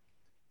going.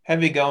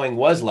 Heavy going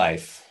was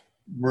life.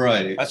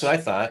 Right. That's what I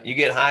thought. You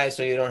get high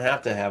so you don't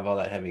have to have all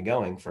that heavy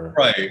going for.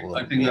 Right.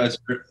 I think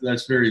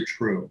that's very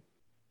true.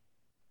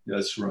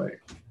 That's right.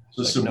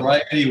 So like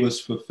sobriety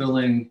was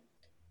fulfilling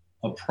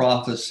a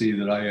prophecy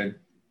that I had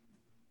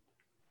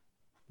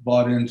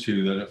bought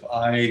into, that if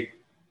I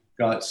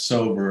got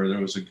sober, there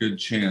was a good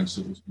chance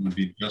it was going to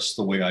be just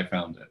the way I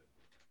found it.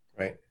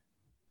 Right.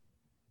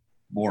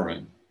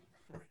 Boring.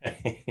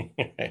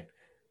 Right.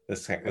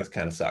 This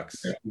kind of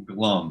sucks. Yeah.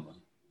 Glum.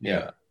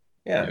 Yeah.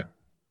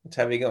 It's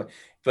heavy going.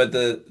 But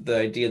the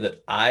idea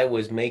that I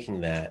was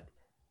making that,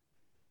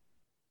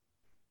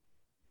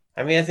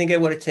 I mean, I think I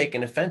would have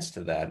taken offense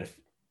to that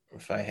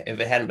if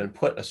it hadn't been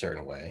put a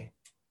certain way.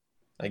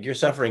 Like your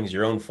suffering is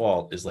your own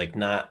fault is like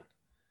not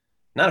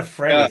Not a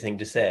friendly thing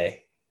to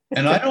say.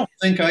 And I don't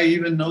think I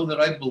even know that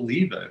I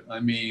believe it. I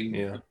mean,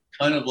 Yeah.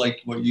 kind of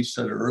like what you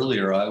said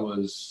earlier, I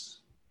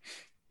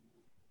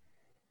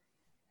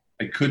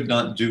could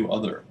not do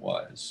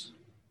otherwise.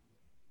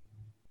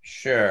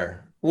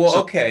 Sure. Well,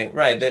 So okay,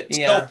 right. That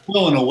yeah.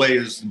 self-will in a way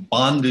is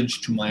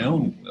bondage to my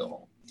own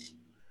will.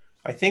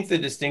 I think the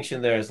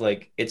distinction there is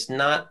like it's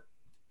not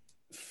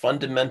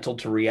fundamental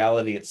to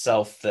reality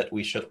itself that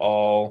we should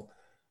all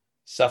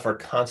suffer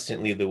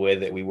constantly the way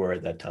that we were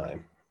at that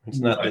time. It's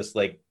not Right. this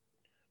like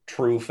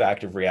true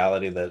fact of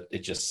reality that it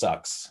just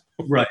sucks.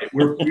 Right.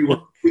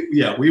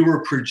 We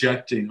were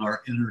projecting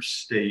our inner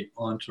state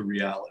onto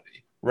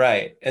reality.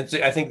 Right. And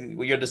so I think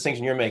your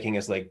distinction you're making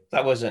is like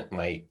that wasn't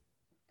my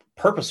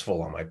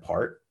purposeful on my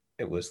part.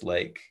 It was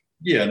like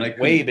Yeah, and I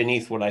way couldn't.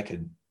 beneath what I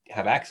could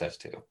have access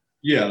to.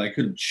 Yeah, and I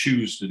couldn't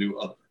choose to do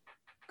other.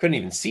 Couldn't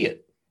even see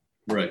it.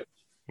 Right.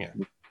 Yeah.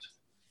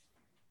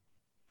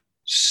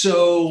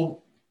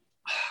 So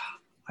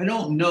I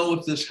don't know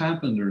if this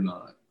happened or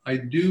not. I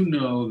do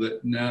know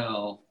that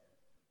now,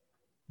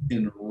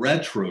 in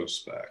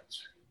retrospect,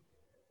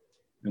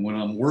 and when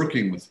I'm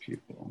working with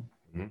people,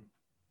 Mhm.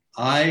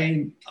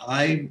 I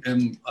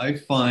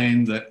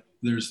find that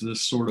there's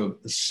this sort of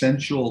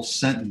essential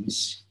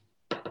sentence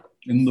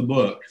in the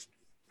book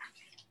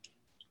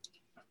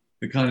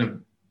that kind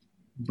of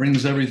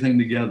brings everything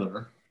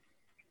together.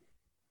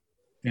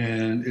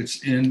 And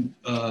it's in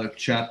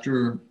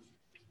chapter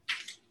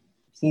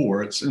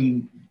 4. It's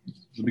in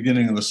the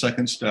beginning of the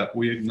second step,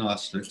 We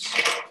Agnostics.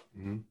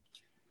 Mm-hmm.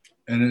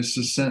 And it's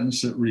a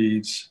sentence that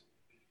reads,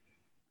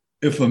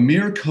 if a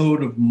mere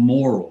code of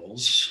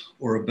morals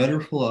or a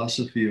better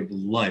philosophy of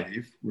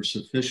life were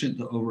sufficient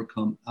to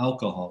overcome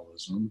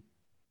alcoholism,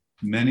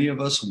 many of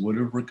us would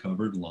have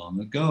recovered long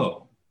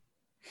ago.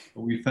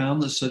 But we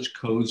found that such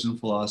codes and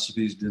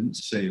philosophies didn't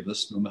save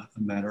us, no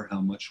matter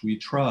how much we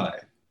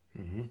tried.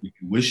 Mm-hmm. We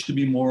could wish to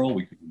be moral,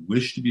 we could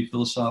wish to be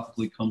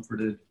philosophically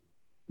comforted.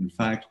 In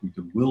fact, we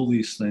could will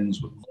these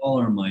things with all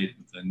our might,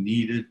 but the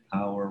needed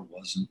power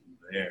wasn't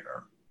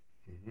there.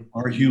 Mm-hmm.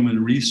 Our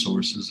human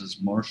resources, as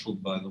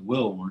marshaled by the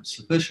will, weren't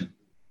sufficient.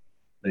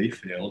 They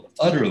failed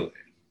utterly.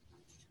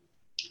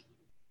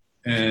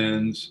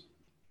 And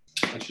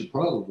I should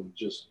probably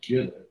just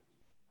get it.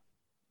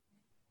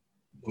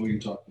 We can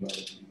talk about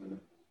it in a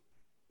minute.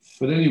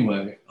 But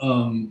anyway,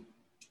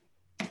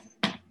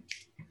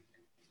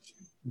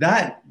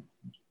 that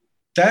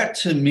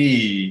to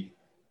me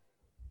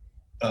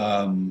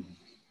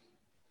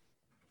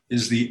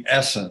is the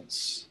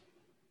essence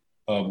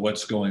of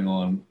what's going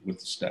on with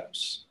the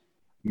steps.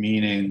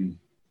 Meaning,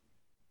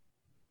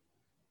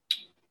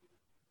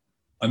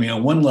 I mean,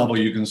 on one level,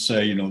 you can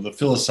say, the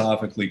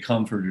philosophically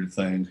comforted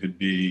thing could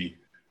be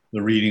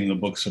the reading the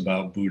books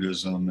about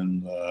Buddhism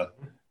and the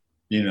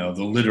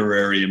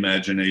literary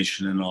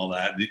imagination and all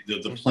that,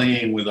 the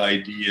playing with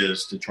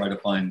ideas to try to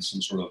find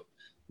some sort of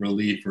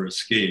relief or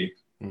escape.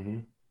 Mm-hmm.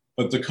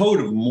 But the code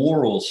of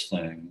morals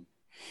thing,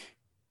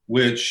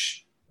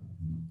 which,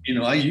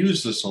 I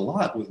use this a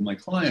lot with my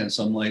clients.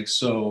 I'm like,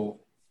 so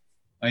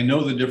I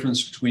know the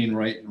difference between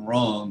right and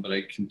wrong, but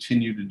I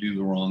continue to do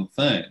the wrong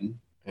thing.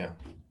 Yeah.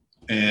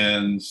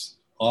 And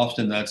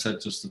often that's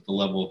just at the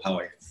level of how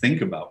I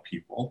think about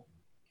people,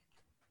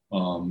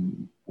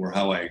 or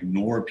how I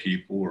ignore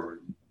people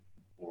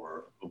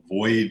or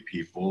avoid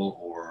people,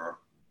 or,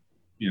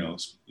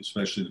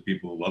 especially the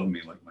people who love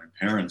me, like my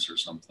parents or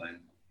something.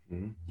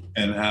 Mm-hmm.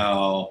 And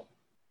how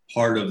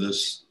part of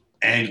this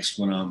angst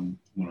when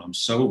I'm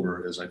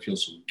sober is I feel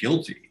so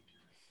guilty,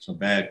 so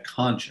bad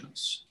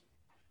conscience.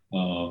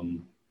 Now,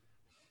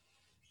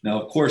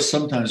 of course,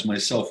 sometimes my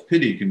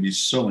self-pity can be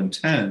so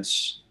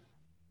intense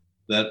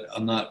that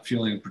I'm not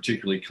feeling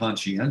particularly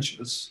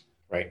conscientious.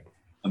 Right.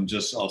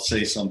 I'll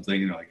say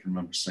something, I can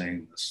remember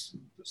saying this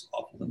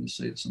awful thing to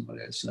say to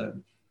somebody. I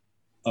said,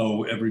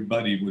 oh,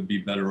 everybody would be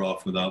better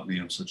off without me.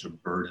 I'm such a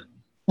burden.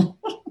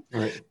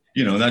 Right.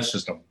 That's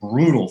just a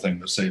brutal thing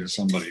to say to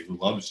somebody who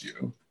loves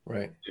you.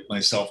 Right.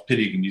 My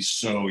self-pity can be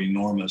so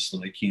enormous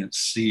that I can't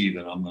see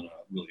that I'm going to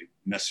really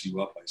mess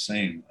you up by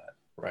saying that.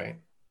 Right.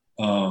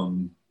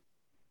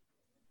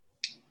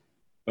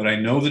 But I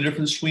know the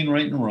difference between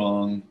right and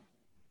wrong,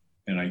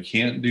 and I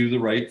can't do the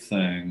right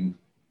thing.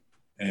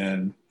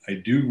 And I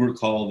do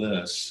recall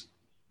this,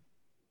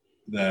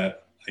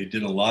 that I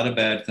did a lot of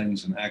bad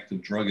things in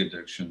active drug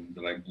addiction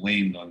that I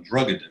blamed on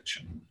drug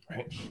addiction.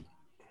 Right.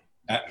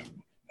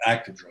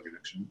 Active drug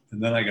addiction.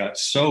 And then I got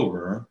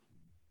sober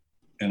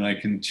and I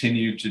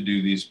continued to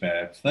do these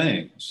bad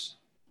things,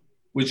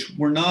 which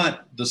were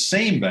not the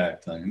same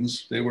bad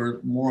things. They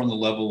were more on the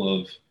level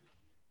of,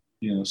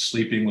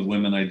 sleeping with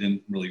women I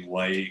didn't really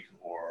like,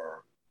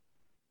 or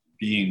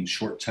being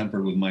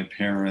short-tempered with my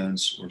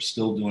parents, or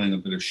still doing a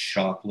bit of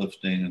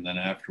shoplifting and then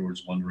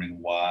afterwards wondering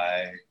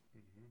why,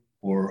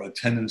 or a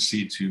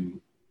tendency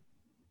to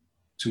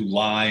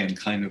lie in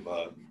kind of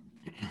a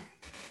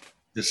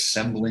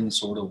dissembling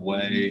sort of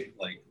way.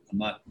 Like, I'm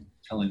not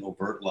telling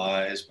overt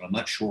lies, but I'm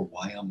not sure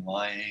why I'm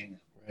lying.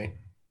 Right.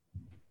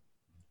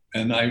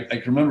 And I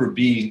can remember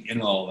being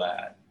in all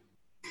that.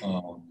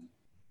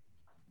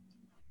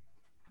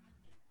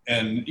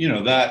 and you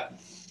know that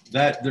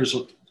there's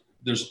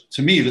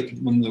to me that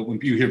when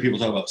you hear people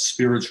talk about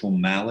spiritual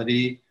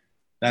malady,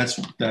 that's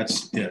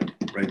it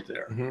right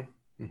there.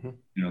 Mm-hmm. Mm-hmm.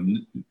 You know,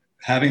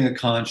 having a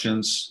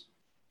conscience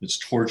that's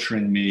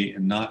torturing me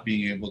and not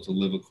being able to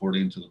live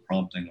according to the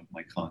prompting of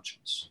my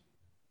conscience.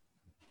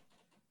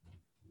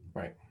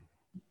 Right.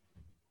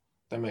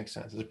 That makes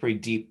sense. It's a pretty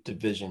deep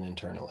division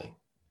internally.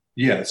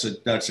 Yeah,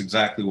 that's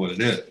exactly what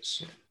it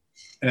is.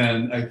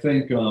 And I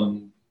think a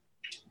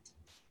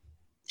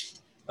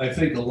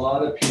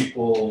lot of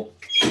people,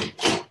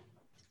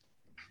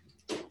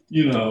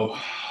 you know,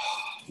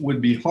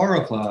 would be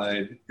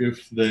horrified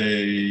if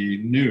they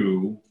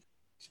knew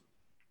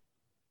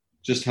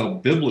just how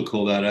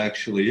biblical that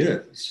actually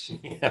is.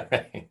 Yeah,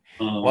 right.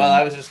 Well,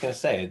 I was just going to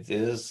say, it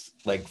is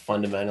like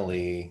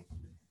fundamentally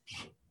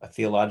a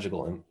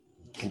theological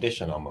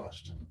condition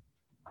almost.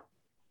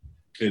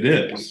 It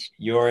is.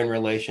 You're in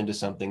relation to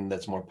something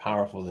that's more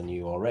powerful than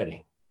you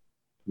already.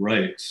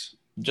 Right.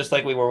 Just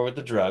like we were with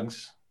the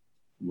drugs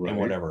Right. and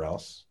whatever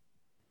else.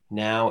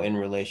 Now in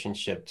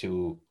relationship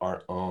to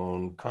our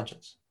own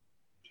conscience.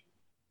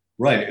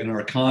 Right. And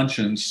our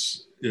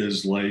conscience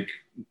is like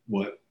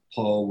what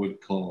Paul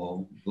would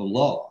call the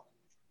law.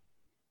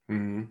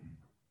 Mm-hmm.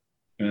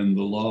 And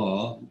the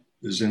law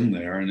is in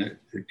there and it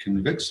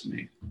convicts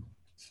me.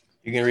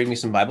 You gonna read me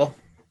some Bible?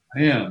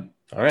 I am.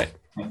 All right.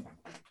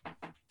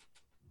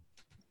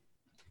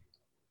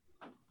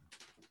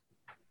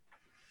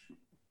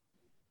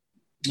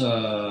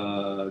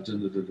 I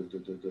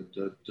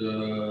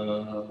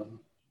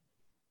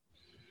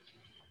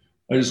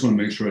just want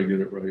to make sure I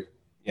get it right.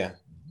 Yeah.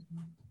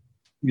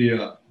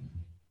 Yeah.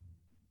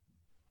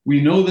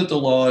 We know that the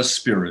law is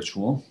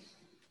spiritual,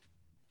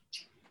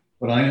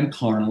 but I am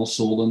carnal,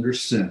 sold under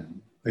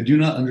sin. I do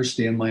not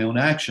understand my own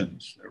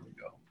actions. There we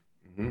go.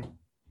 Mm-hmm.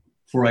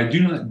 For I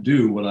do not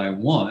do what I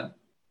want,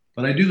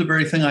 but I do the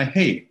very thing I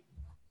hate.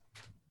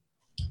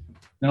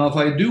 Now, if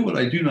I do what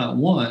I do not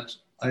want,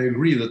 I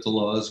agree that the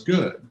law is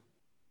good.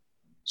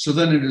 So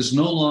then it is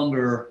no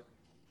longer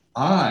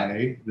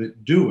I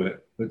that do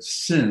it, but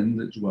sin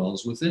that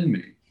dwells within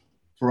me.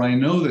 For I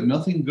know that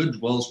nothing good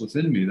dwells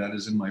within me, that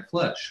is in my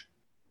flesh.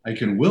 I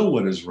can will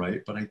what is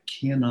right, but I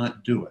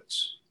cannot do it.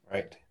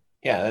 Right.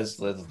 Yeah, that's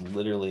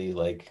literally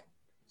like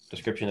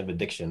description of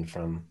addiction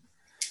from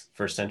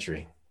first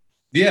century.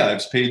 Yeah,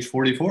 it's page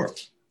 44.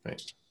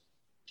 Right.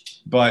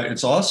 But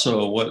it's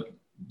also what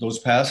those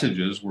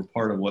passages were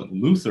part of what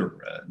Luther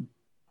read.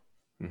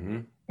 Mm-hmm.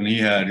 When he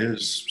had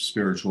his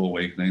spiritual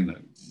awakening,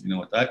 that you know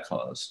what that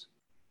caused.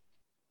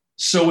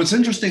 So what's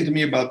interesting to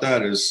me about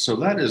that is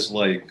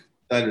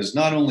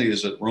not only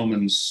is it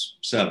Romans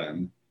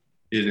 7,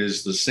 it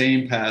is the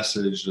same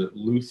passage that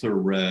Luther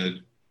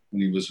read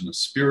when he was in a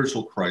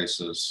spiritual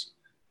crisis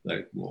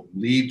that will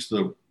lead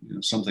to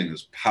something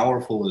as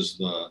powerful as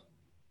the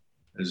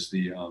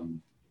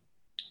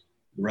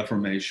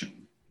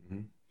Reformation.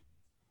 Mm-hmm.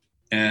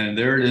 And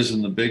there it is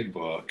in the big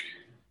book.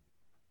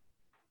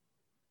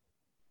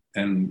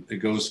 And it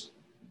goes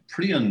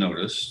pretty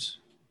unnoticed.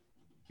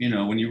 You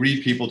know, when you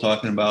read people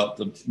talking about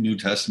the New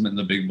Testament in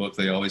the big book,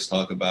 they always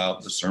talk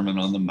about the Sermon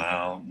on the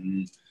Mount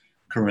and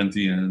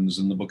Corinthians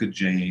and the book of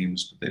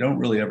James, but they don't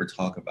really ever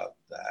talk about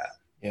that.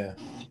 Yeah.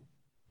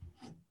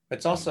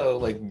 It's also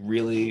like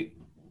really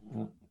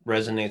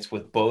resonates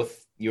with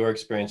both your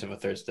experience of a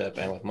third step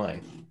and with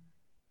mine.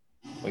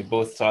 We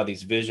both saw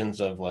these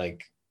visions of,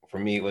 like, for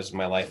me, it was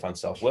my life on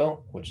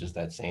self-will, which is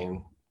that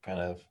same kind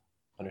of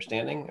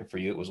understanding. And for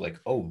you, it was like,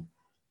 oh,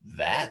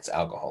 that's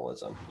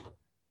alcoholism,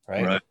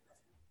 right?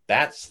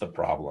 That's the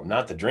problem,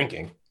 not the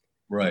drinking.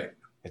 Right.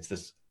 It's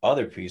this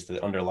other piece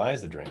that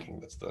underlies the drinking.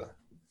 That's the.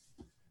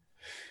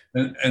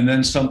 And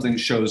then something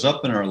shows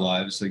up in our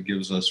lives that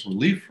gives us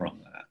relief from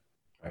that.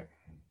 Right.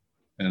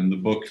 And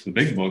the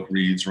big book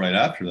reads right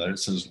after that. It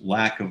says,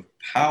 lack of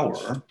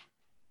power,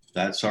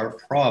 that's our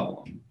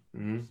problem.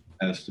 Mm-hmm.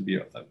 Has to be,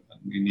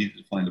 we need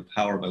to find a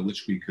power by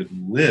which we could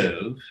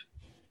live.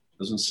 It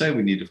doesn't say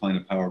we need to find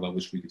a power by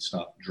which we could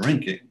stop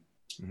drinking.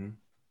 Mm-hmm.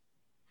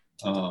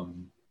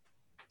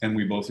 And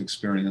we both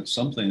experience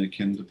something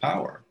akin to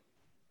power.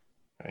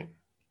 Right.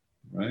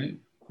 Right?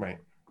 Right.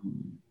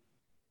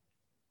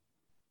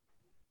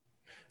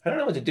 I don't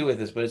know what to do with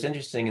this, but it's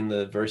interesting in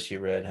the verse you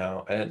read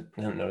how, I hadn't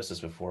noticed this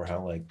before,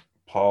 how like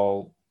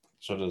Paul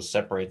sort of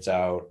separates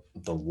out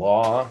the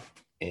law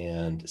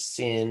and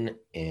sin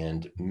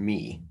and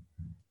me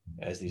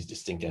as these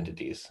distinct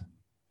entities.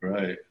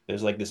 Right.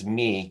 There's like this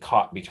me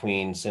caught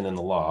between sin and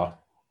the law.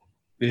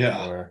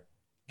 Yeah. Where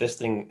this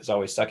thing is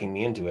always sucking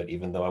me into it,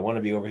 even though I want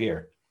to be over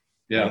here.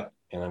 Yeah. Right?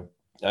 And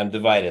I'm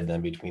divided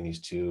then between these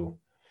two.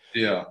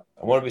 Yeah.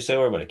 I want to be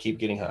sober, but I keep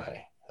getting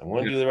high. I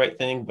want to do the right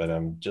thing, but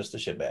I'm just a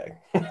shitbag,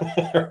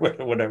 or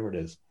whatever it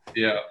is.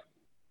 Yeah.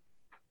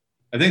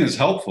 I think it's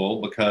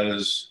helpful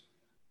because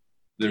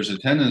there's a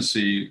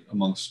tendency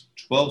amongst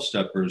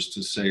 12-steppers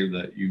to say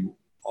that you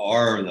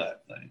are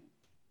that thing.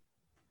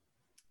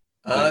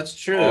 That's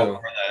true.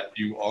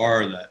 You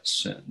are that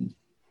sin.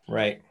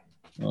 Right.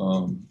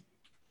 And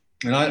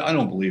I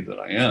don't believe that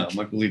I am.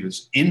 I believe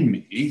it's in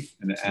me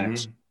and it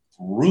acts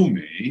through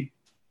me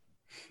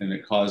and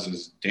it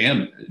causes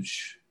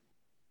damage,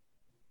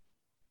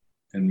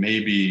 and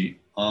maybe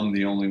I'm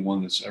the only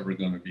one that's ever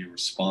going to be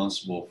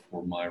responsible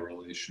for my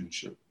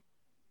relationship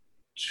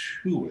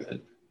to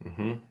it.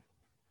 Mm-hmm.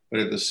 But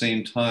at the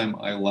same time,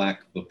 I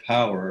lack the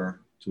power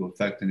to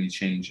affect any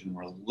change in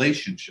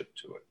relationship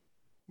to it.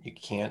 You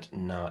can't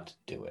not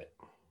do it.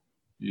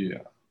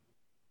 Yeah.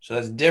 So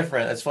that's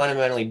different. That's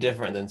fundamentally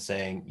different than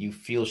saying you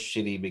feel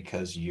shitty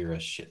because you're a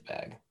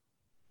shitbag.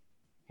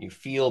 You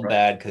feel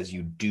bad because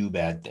you do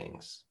bad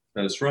things.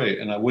 That's right.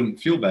 And I wouldn't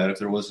feel bad if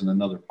there wasn't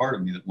another part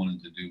of me that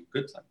wanted to do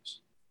good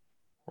things.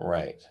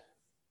 Right.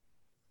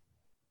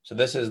 So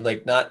this is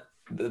like not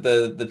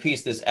the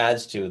piece this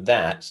adds to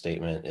that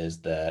statement is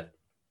that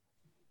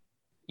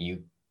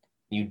you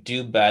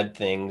do bad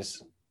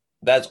things.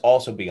 That's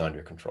also beyond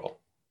your control.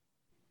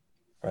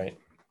 Right.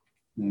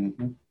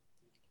 Mm-hmm.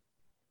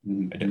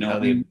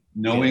 Mm-hmm.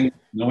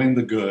 Knowing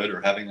the good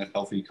or having a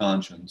healthy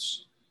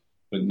conscience,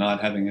 but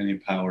not having any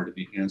power to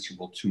be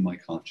answerable to my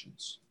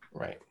conscience.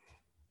 Right.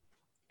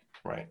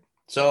 Right.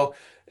 So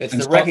it's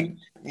and the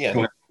yeah.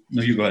 Go ahead.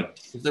 No, you go ahead.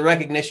 It's the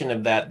recognition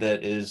of that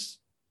is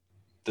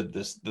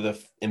the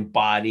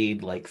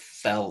embodied, like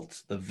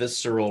felt, the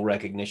visceral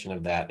recognition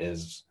of that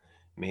is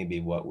maybe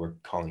what we're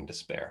calling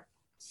despair.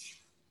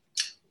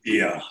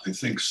 Yeah, I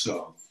think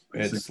so.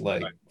 I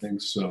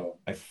think so.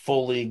 I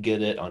fully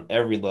get it on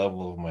every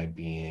level of my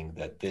being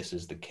that this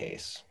is the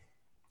case.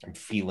 I'm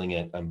feeling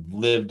it. I've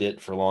lived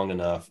it for long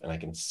enough and I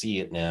can see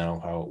it now,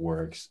 how it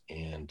works.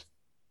 And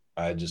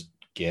I just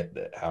get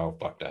that how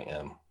fucked I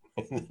am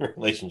in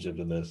relationship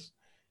to this.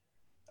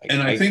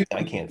 I think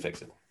I can't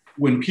fix it.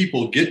 When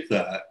people get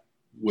that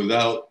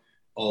without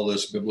all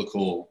this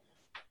biblical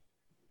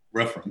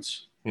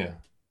reference. Yeah.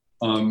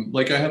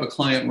 Like I have a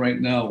client right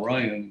now,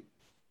 Ryan,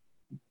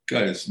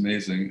 guy is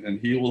amazing.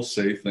 And he will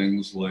say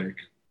things like,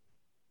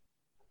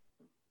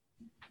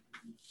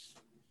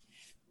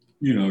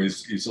 you know,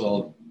 he's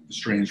all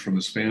estranged from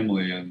his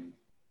family and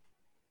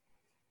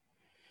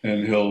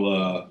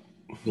he'll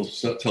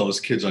tell his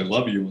kids, I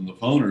love you on the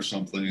phone or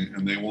something.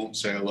 And they won't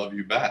say, I love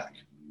you back.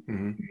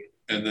 Mm-hmm.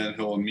 And then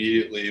he'll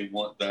immediately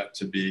want that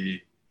to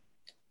be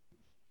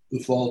the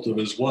fault of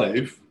his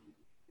wife.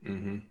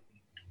 Mm-hmm.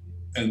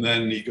 And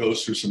then he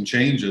goes through some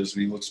changes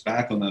and he looks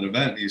back on that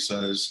event and he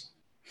says,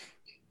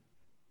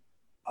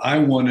 I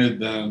wanted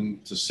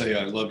them to say,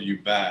 I love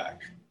you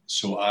back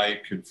so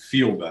I could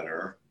feel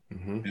better.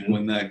 Mm-hmm. And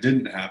when that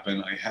didn't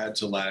happen, I had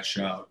to lash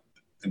out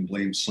and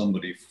blame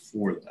somebody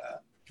for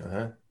that.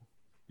 Uh-huh.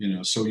 You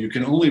know, so you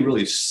can only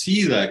really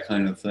see that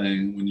kind of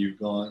thing when you've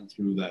gone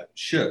through that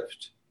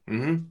shift.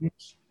 Mm-hmm.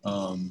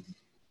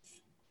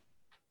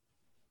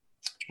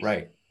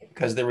 Right.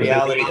 Because the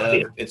reality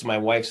of it's my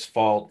wife's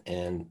fault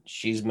and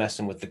she's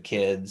messing with the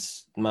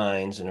kids'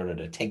 minds in order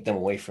to take them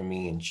away from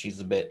me and she's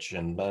a bitch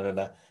and blah, blah,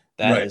 blah.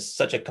 That is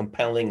such a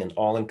compelling and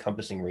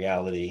all-encompassing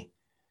reality.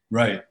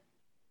 Right.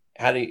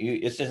 How do you,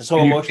 it's just so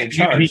emotionally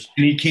charged.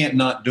 And he can't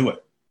not do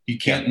it. He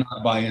can't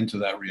not buy into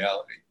that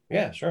reality.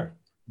 Yeah, sure.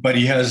 But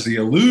he has the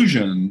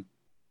illusion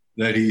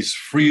that he's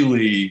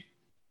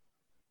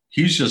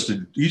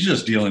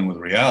just dealing with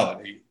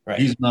reality.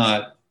 Right.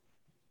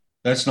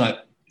 That's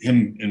not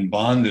him in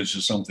bondage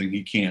to something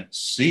he can't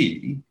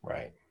see.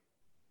 Right.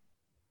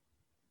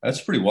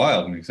 That's pretty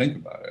wild when you think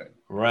about it.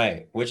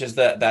 Right. Which is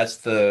that's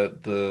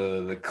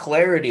the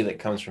clarity that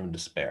comes from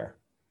despair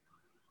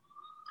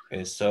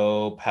is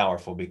so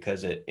powerful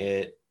because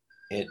it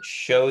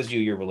shows you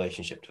your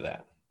relationship to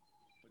that.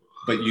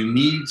 But you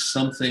need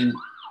something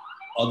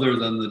other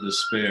than the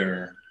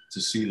despair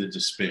to see the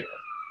despair.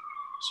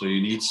 So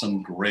you need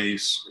some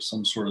grace or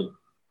some sort of,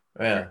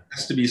 there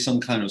has to be some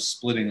kind of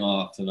splitting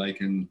off that I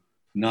can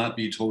not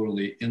be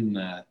totally in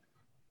that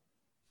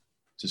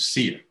to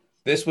see it.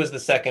 This was the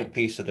second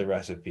piece of the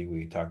recipe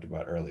we talked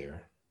about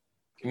earlier.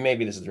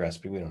 Maybe this is the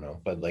recipe, we don't know.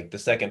 But like the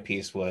second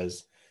piece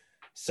was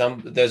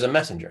there's a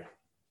messenger.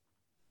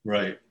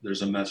 Right.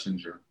 There's a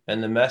messenger.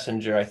 And the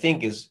messenger, I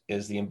think, is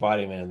the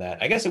embodiment of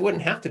that. I guess it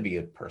wouldn't have to be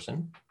a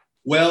person.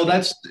 Well,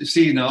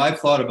 now I've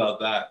thought about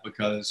that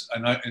because,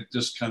 it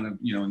just kind of,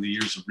 you know, in the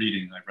years of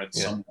reading, I read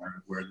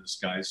somewhere where this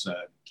guy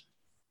said,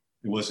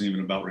 it wasn't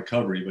even about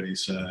recovery, but he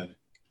said,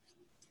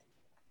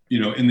 you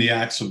know, in the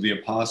Acts of the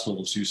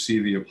Apostles, you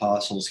see the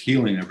apostles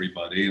healing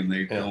everybody and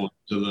they go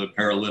to the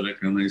paralytic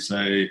and they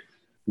say,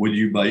 would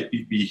you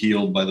be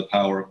healed by the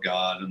power of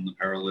God? And the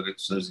paralytic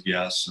says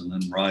yes, and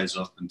then rise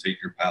up and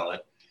take your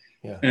pallet.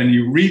 Yeah. And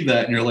you read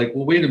that and you're like,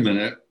 well, wait a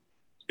minute.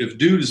 If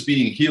dude is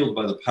being healed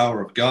by the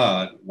power of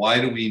God,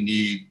 why do we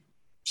need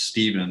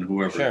Stephen,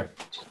 whoever?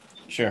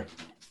 Sure.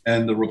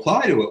 And the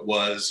reply to it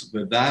was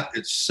that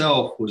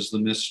itself was the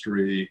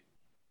mystery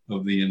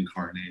of the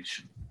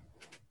incarnation.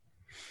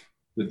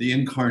 That the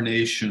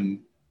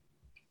incarnation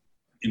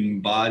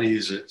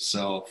embodies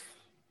itself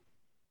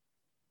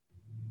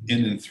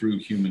in and through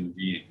human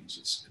beings.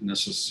 It's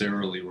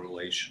necessarily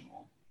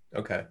relational.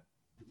 Okay.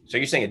 So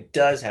you're saying it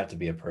does have to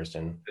be a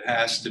person. It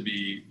has to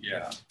be,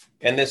 yeah.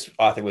 And this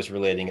author was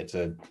relating it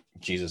to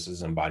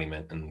Jesus's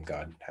embodiment, and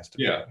God has to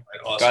be. Yeah.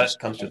 God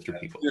comes to through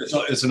people.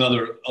 It's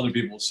another, other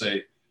people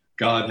say,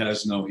 God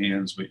has no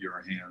hands, but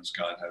your hands.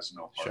 God has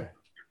no heart, Sure.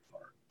 but your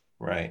heart.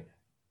 Right.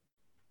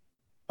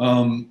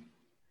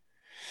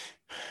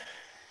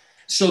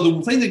 So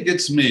the thing that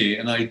gets me,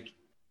 and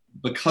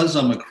because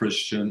I'm a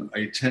Christian,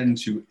 I tend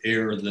to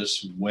err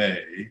this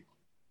way,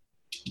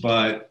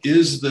 but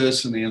is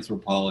this an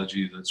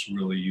anthropology that's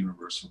really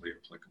universally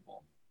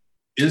applicable?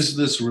 Is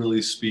this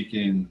really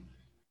speaking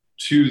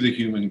to the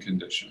human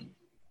condition?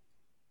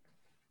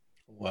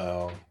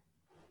 Well,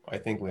 I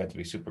think we have to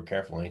be super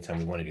careful anytime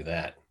we want to do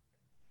that.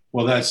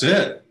 Well, that's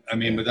it. I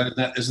mean, Yeah.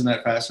 but isn't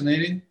that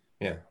fascinating?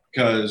 Yeah.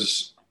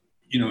 Because,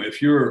 you know,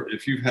 if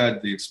you've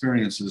had the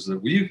experiences that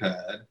we've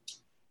had,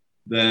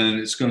 then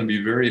it's going to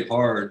be very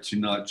hard to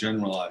not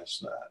generalize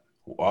that.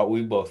 Well,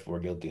 we both were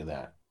guilty of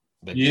that.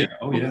 But Yeah.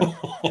 Oh, yeah.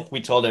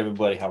 we told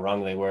everybody how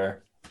wrong they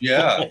were.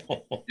 Yeah.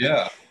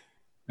 Yeah.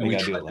 And we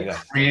gotta do try it like to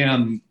that.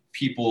 cram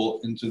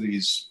people into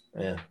these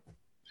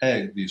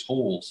these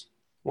holes.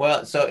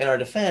 Well, so in our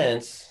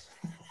defense,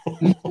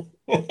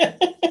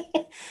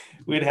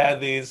 we'd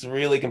had these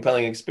really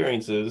compelling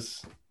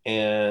experiences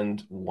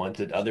and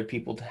wanted other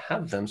people to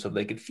have them so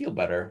they could feel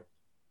better.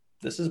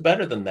 This is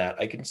better than that.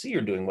 I can see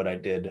you're doing what I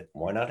did.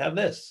 Why not have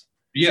this?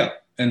 Yeah.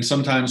 And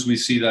sometimes we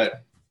see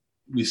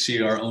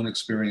our own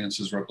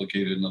experiences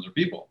replicated in other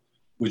people,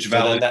 which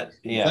validates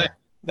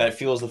that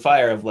fuels the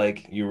fire of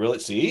like, you really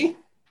see?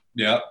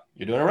 Yeah.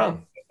 You're doing it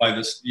wrong. By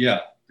this, yeah.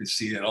 They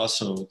see it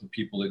also, the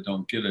people that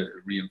don't get it,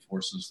 it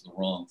reinforces the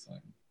wrong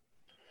thing.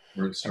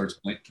 Where it starts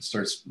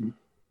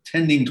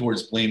tending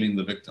towards blaming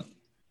the victim.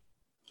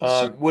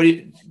 What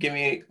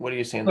are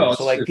you saying? Well,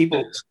 so like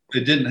people,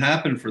 it didn't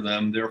happen for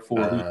them,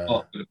 therefore who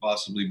thought could it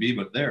possibly be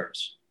but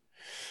theirs?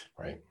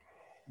 Right.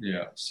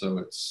 Yeah.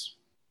 So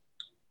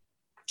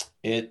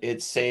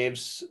it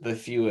saves the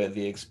few at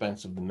the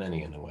expense of the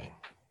many in a way.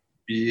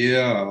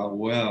 Yeah,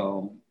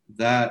 well,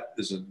 that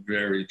is a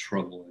very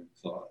troubling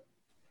thought.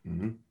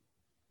 Mm-hmm.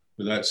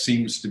 But that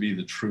seems to be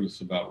the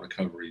truth about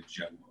recovery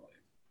generally.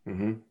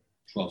 Mm-hmm.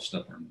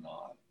 12-step or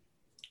not.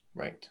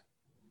 Right.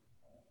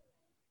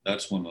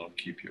 That's one that'll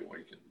keep you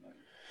awake at night.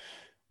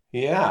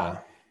 Yeah.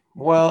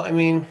 Well, I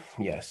mean,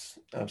 yes,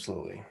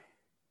 absolutely.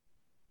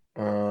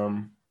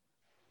 I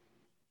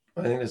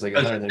think there's like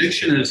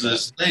addiction is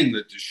this thing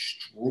that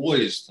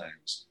destroys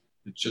things.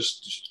 It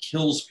just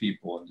kills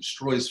people and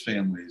destroys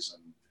families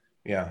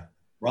and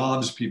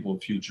robs people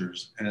of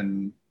futures.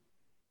 And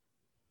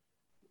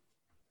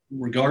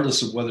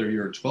regardless of whether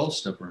you're a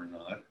 12-stepper or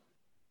not,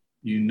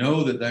 you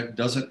know that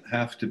doesn't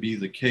have to be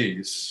the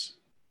case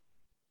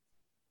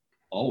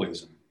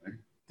always anyway.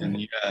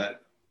 And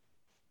yet,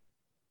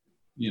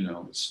 you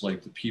know, it's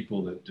like the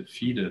people that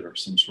defeat it are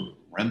some sort of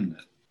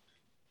remnant.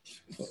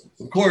 But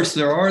of course,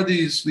 there are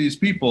these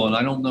people, and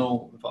I don't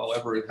know if I'll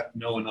ever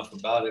know enough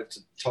about it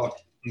to talk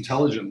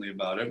intelligently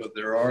about it, but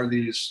there are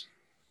these,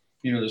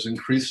 you know, there's an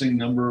increasing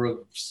number of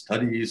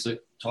studies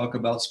that talk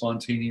about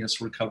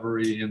spontaneous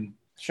recovery and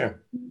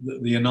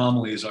the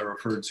anomalies I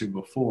referred to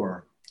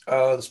before.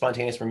 Oh, the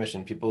spontaneous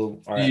remission.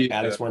 People are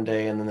addicts one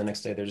day, and then the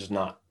next day they're just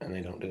not, and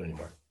they don't do it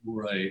anymore.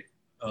 Right.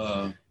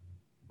 But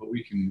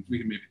we can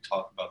maybe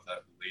talk about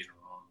that later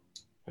on.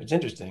 It's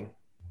interesting.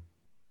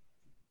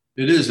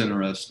 It is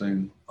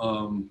interesting.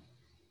 The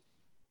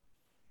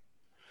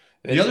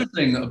other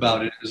thing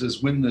about it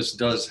is when this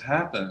does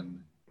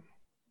happen,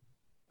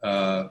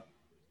 and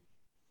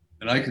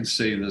I can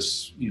say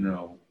this, you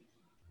know,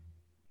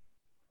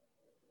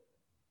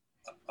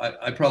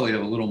 I probably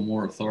have a little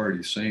more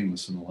authority saying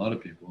this than a lot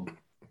of people.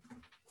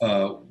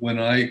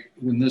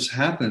 When this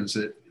happens,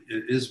 it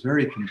is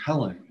very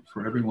compelling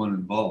for everyone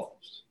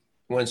involved.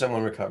 When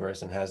someone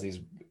recovers and has these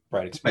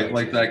bright experiences.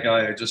 Like that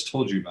guy I just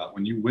told you about.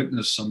 When you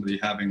witness somebody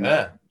having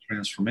that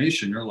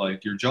transformation, you're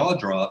like, your jaw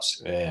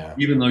drops. Yeah.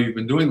 Even though you've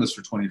been doing this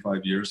for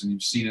 25 years and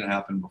you've seen it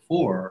happen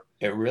before.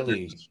 It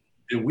really...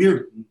 A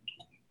weird,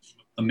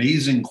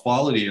 amazing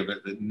quality of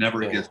it that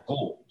never gets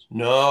old.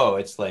 No,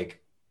 it's like,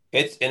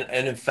 and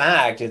in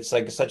fact, it's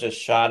like such a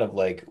shot of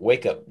like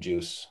wake up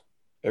juice.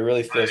 It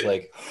really feels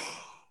like,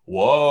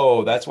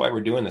 whoa, that's why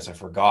we're doing this. I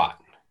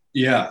forgot.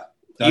 Yeah.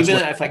 Even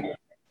if like,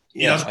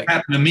 it doesn't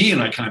happen to me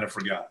and I kind of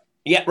forgot.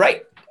 Yeah,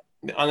 right.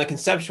 On the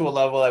conceptual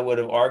level, I would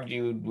have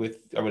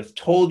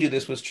told you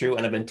this was true,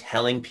 and I've been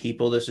telling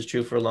people this is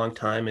true for a long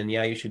time, and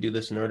yeah, you should do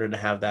this in order to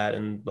have that,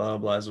 and blah, blah,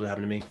 blah, is what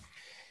happened to me.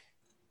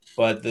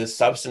 But the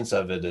substance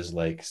of it is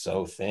like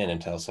so thin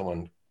until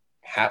it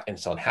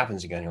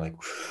happens again, you're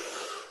like,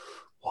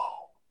 whoa,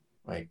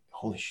 like,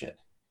 holy shit.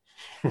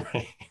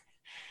 Right.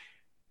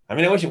 I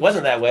mean, I wish it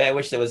wasn't that way. I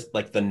wish there was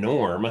like the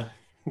norm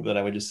that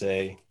I would just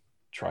say,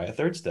 try a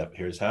third step.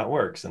 Here's how it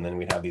works. And then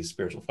we'd have these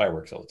spiritual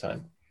fireworks all the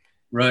time.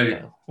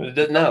 Right.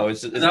 No,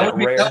 it's that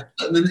rare.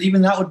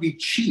 Even that would be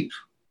cheap.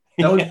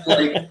 That would be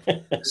like,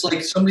 it's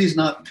like somebody's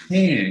not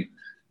paying.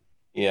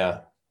 Yeah.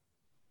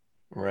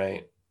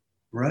 Right.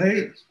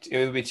 Right.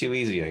 It would be too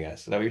easy, I guess.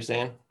 Is that what you're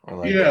saying? Or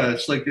like, yeah,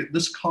 it's like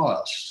this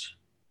costs.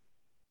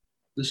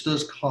 this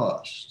does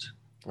cost.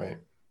 Right.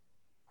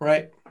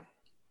 Right.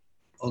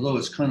 Although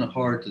it's kind of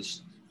hard to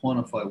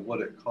quantify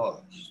what it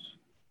costs.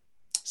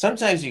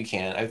 Sometimes you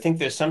can. I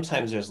think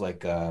sometimes there's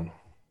like, I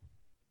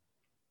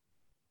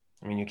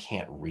mean, you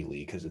can't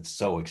really because it's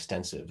so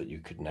extensive that you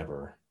could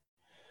never.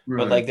 Right.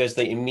 But like, there's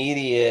the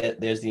immediate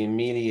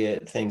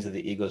things that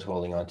the ego's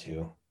holding on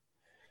to.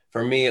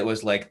 For me, it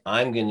was like,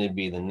 I'm going to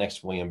be the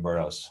next William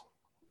Burroughs.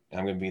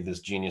 I'm going to be this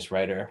genius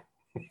writer.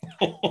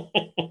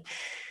 You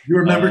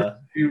remember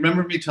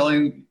me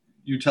telling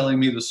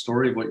me the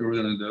story of what you were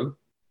going to do?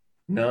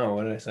 No,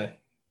 what did I say?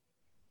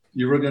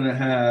 You were going to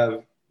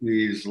have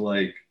these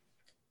like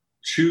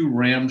 2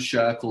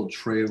 ramshackle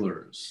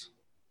trailers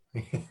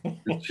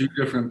in 2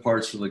 different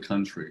parts of the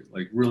country,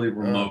 like really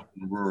remote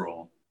and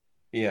rural.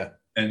 Yeah.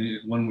 And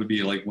one would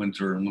be like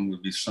winter and one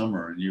would be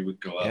summer, and you would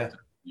go out there and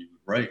you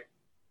would write.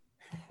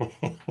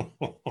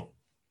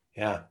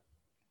 Yeah.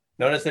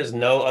 Notice there's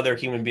no other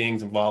human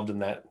beings involved in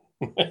that.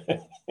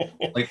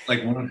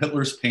 like one of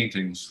Hitler's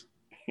paintings.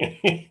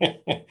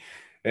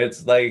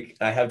 It's like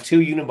I have 2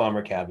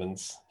 Unabomber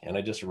cabins and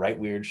I just write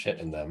weird shit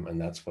in them, and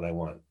that's what I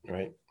want,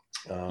 right?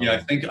 Yeah,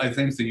 I think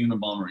the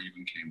Unabomber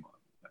even came up,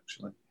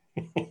 actually.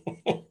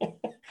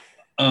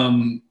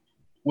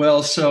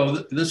 Well,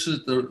 so this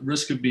is the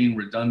risk of being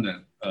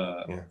redundant.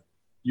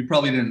 You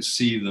probably didn't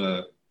see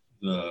the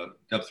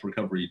Depth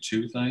Recovery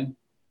 2 thing.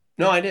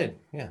 No, I did.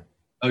 Yeah.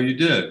 Oh, you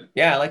did?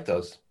 Yeah, I like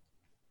those.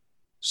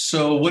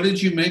 So what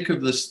did you make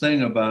of this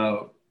thing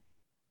about,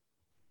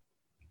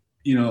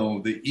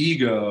 the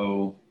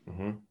ego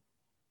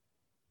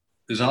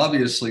is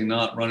obviously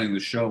not running the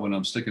show when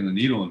I'm sticking the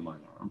needle in my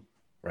arm.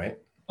 Right.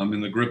 I'm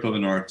in the grip of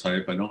an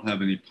archetype. I don't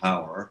have any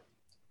power.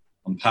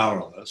 I'm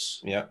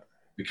powerless. Yeah.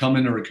 I come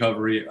into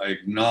recovery. I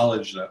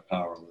acknowledge that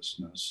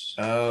powerlessness.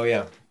 Oh,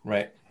 yeah.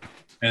 Right.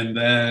 And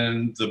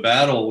then the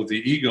battle with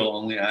the ego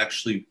only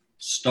actually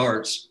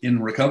starts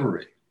in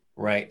recovery.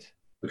 Right.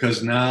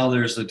 Because now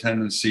there's the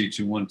tendency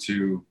to want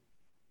to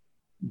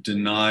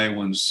deny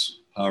one's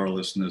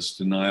powerlessness,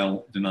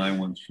 deny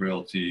one's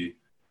frailty,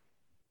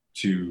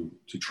 to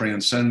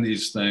transcend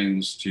these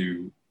things,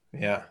 to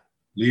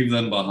leave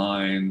them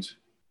behind,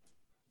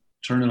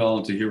 turn it all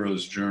into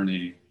hero's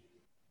journey.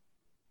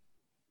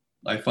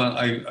 I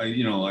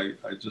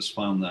just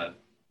found that.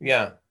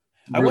 Yeah.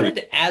 Really, I wanted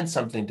to add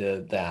something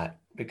to that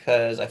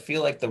because I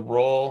feel like there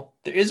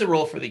is a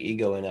role for the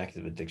ego in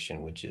active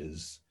addiction, which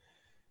is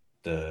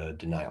the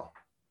denial.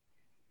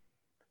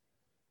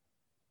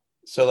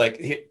 So like,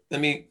 let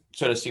me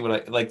sort of see what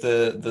I like.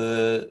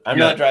 I'm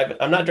not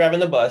driving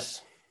the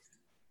bus.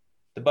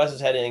 The bus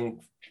is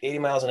heading 80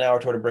 miles an hour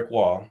toward a brick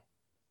wall,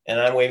 and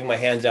I'm waving my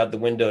hands out the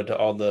window to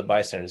all the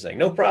bystanders, saying,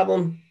 "No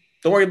problem.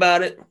 Don't worry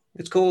about it.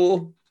 It's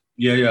cool.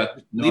 Yeah.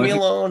 No, leave me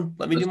alone.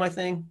 Let me do my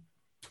thing."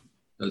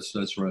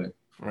 That's right.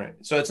 Right.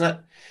 So it's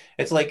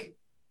like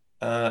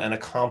an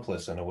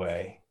accomplice in a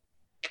way.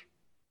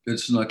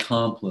 It's an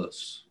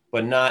accomplice.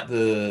 But not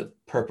the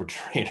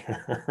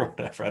perpetrator or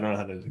whatever. I don't know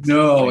how to explain.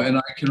 No, and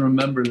I can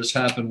remember this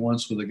happened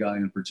once with a guy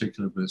in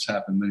particular, but it's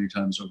happened many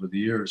times over the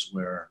years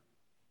where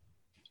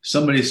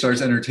somebody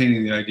starts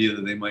entertaining the idea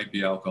that they might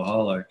be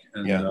alcoholic.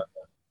 And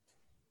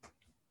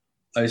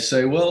I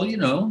say, well,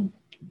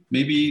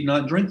 maybe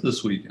not drink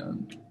this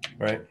weekend.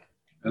 Right.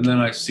 And then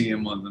I see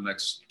him on the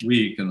next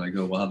week and I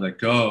go, well, how'd that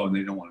go? And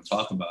they don't want to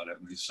talk about it.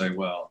 And they say,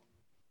 well,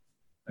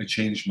 I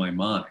changed my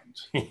mind.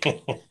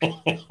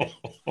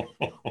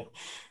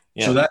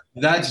 So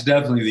that's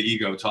definitely the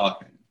ego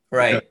talking.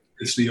 Right.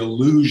 It's the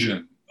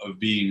illusion of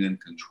being in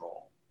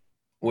control.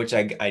 Which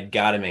I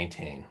got to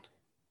maintain.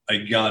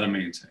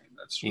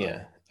 That's right.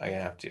 Yeah, I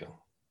have to.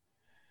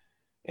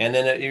 And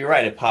then you're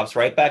right. It pops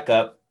right back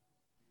up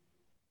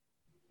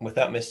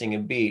without missing a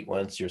beat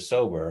once you're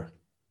sober,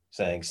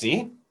 saying,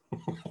 see?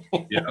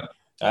 Yeah.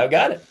 I've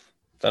got it.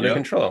 It's under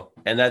control.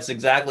 And that's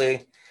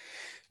exactly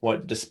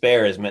what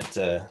despair is meant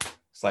to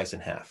slice in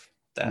half.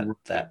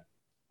 That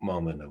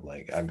moment of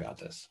like, I've got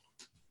this.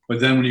 But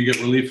then when you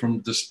get relief from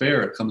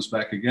despair, it comes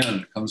back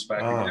again. It comes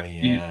back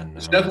again. Yeah,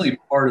 it's definitely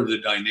part of the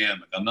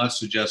dynamic. I'm not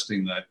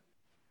suggesting that,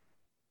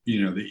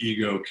 the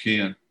ego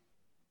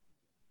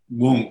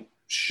won't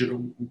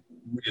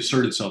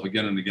reassert itself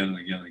again and again and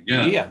again and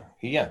again.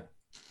 Yeah.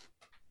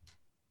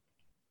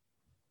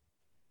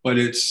 But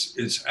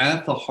it's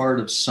at the heart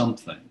of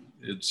something.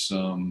 It's,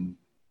 so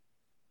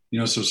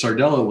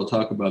Sardello will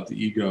talk about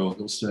the ego.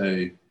 He'll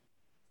say,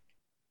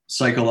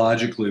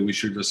 psychologically, we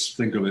should just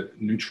think of it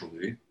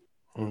neutrally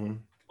on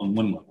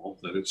one level,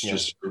 that it's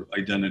just your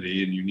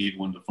identity and you need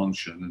one to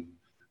function. And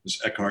this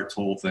Eckhart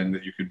Tolle thing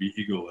that you could be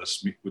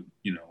egoless,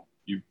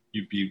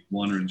 you'd be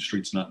wandering the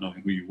streets not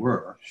knowing who you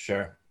were.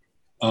 Sure.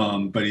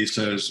 But he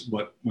says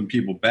when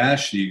people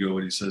bash the ego,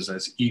 what he says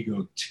that's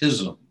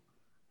egotism.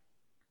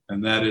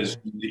 And that is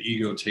the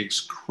ego takes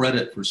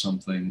credit for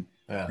something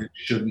it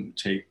shouldn't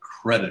take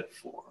credit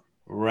for.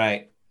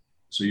 Right.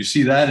 So you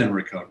see that in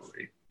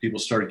recovery. People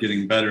start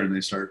getting better and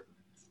they start,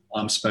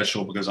 I'm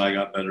special because I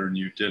got better and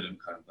you didn't,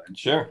 kind of thing.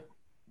 Sure.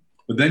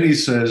 But then he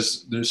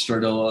says,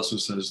 Sardello also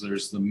says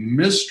there's the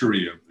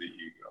mystery of the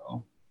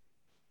ego.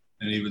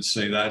 And he would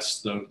say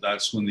that's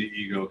when the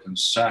ego can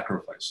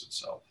sacrifice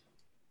itself.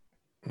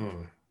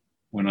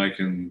 When I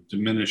can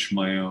diminish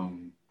my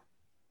own,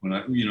 when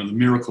I, the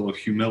miracle of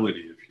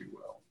humility, if you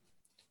will.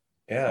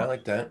 Yeah, I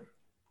like that.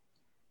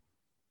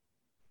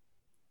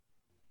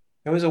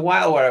 There was a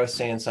while where I was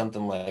saying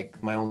something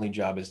like, my only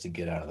job is to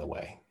get out of the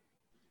way.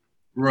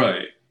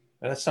 Right.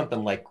 And that's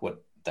something like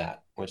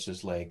which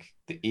is like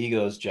the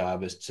ego's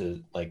job is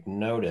to like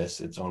notice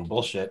its own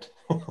bullshit.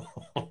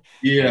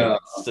 Yeah.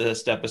 To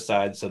step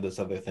aside so this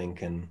other thing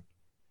can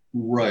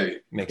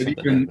make something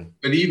happen.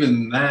 But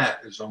even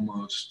that is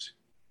almost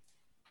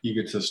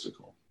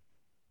egotistical.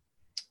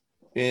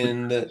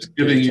 It's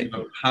giving you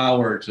the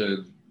power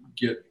to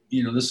get,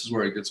 this is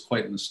where it gets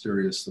quite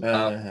mysterious, the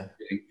power of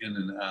getting in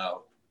and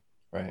out.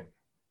 Right.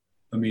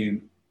 I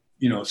mean,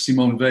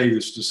 Simone Weil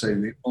used to say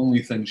the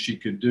only thing she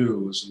could do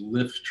was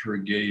lift her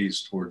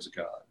gaze towards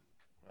God.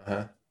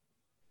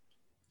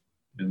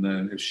 And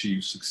then if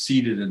she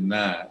succeeded in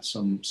that,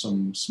 some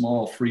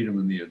small freedom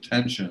in the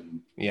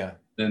attention,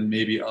 then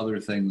maybe other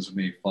things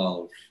may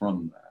follow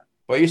from that.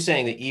 But you're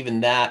saying that even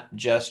that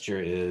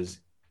gesture is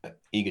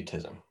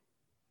egotism.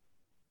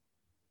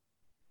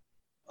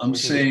 I'm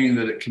saying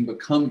that it can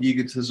become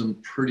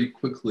egotism pretty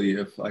quickly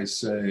if I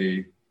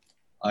say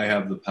I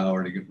have the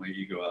power to get my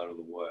ego out of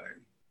the way.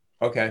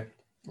 Okay,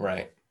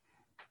 right.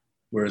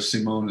 Whereas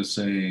Simone is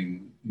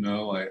saying,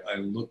 no, I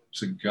look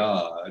to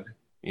God.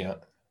 Yeah.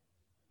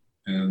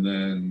 And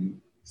then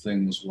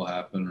things will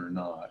happen or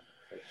not.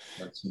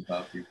 That's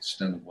about the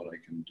extent of what I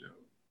can do.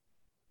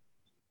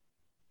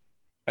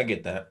 I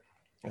get that.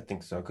 I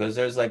think so. Because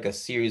there's like a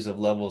series of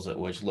levels at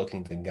which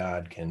looking to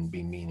God can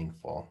be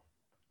meaningful.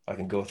 I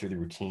can go through the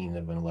routine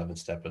of an 11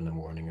 step in the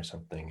morning or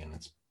something, and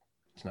it's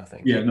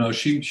nothing. Yeah, no,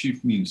 she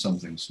means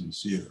something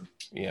sincere.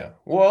 Yeah.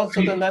 Well,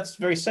 so then that's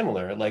very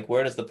similar. Like,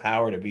 where does the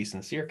power to be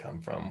sincere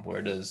come from?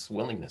 Where does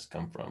willingness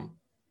come from?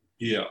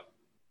 Yeah.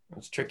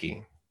 It's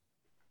tricky.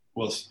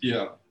 Well,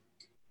 yeah.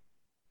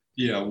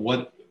 Yeah.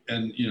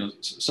 And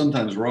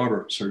sometimes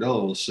Robert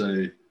Sardello will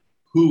say,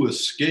 who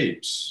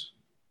escapes?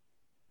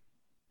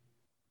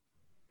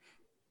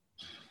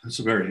 That's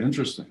very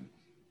interesting.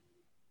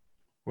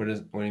 What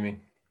do you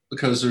mean?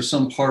 Because there's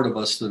some part of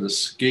us that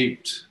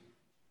escaped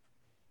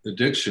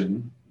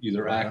addiction,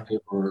 either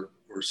active or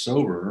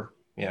sober.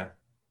 Yeah.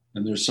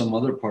 And there's some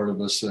other part of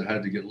us that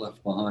had to get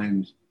left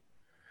behind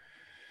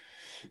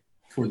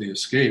for the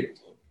escape.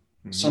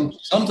 Mm-hmm.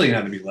 Something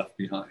had to be left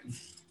behind.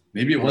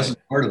 Maybe it wasn't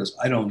part of us.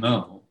 I don't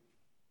know.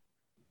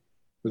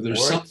 But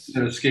there's something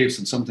that escapes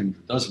and something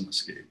that doesn't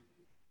escape.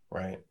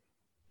 Right.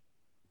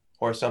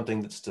 Or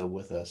something that's still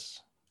with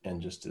us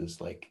and just is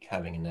like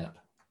having a nap.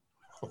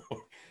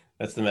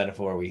 That's the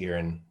metaphor we hear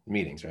in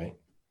meetings, right?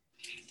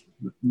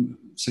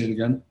 Say it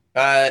again.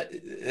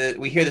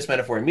 We hear this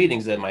metaphor in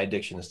meetings that my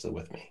addiction is still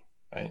with me,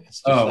 right?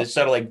 It's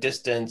sort of like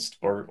distanced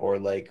or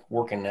like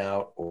working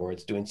out, or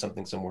it's doing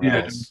something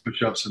somewhere else.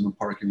 Push-ups in the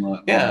parking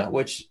lot. Yeah,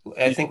 which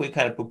I think we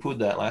kind of poo-pooed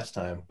that last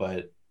time,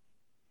 but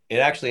it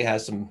actually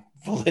has some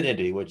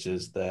validity, which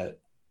is that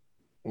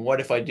what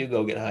if I do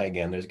go get high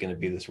again? There's going to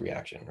be this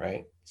reaction,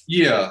 right?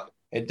 Yeah.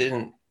 It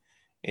didn't.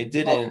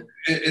 Well,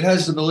 it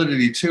has the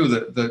validity too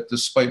that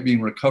despite being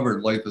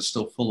recovered, life is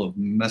still full of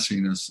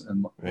messiness.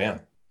 And yeah,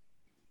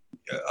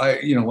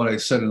 what I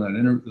said in that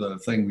the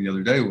thing the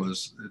other day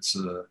was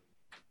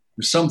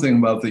there's something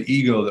about the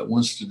ego that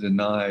wants to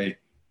deny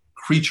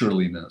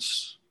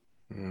creatureliness.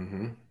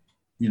 Mm-hmm.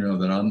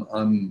 That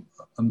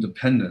I'm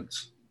dependent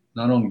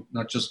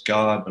not just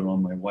God, but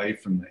on my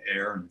wife and the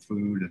air and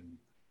food and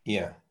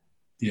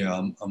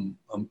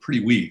I'm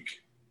pretty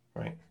weak.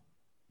 Right.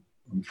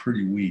 I'm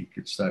pretty weak.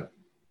 It's that.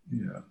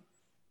 Yeah,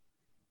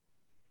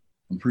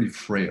 I'm pretty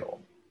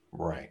frail.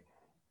 Right,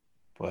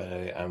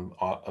 but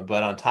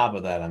but on top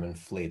of that, I'm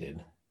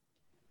inflated.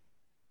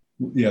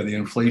 Yeah, the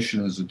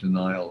inflation is a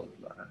denial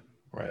of that.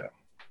 Right.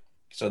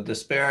 So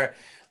despair,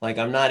 like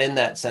I'm not in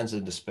that sense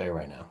of despair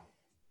right now.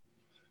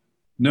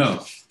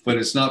 No, but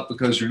it's not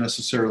because you're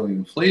necessarily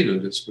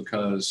inflated. It's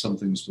because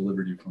something's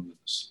delivered you from the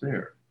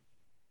despair.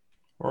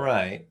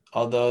 Right.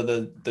 Although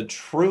the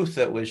truth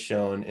that was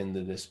shown in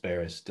the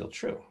despair is still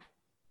true.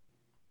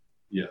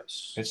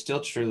 Yes. It's still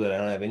true that I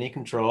don't have any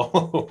control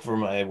over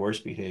my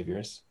worst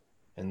behaviors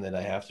and that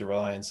I have to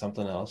rely on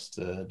something else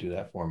to do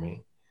that for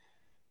me,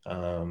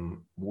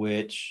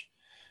 which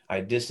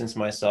I distance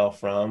myself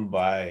from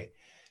by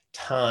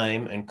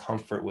time and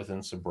comfort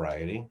within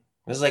sobriety.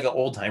 This is like an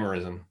old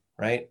timerism,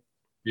 right?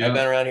 Yeah. I've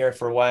been around here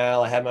for a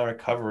while. I had my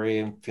recovery.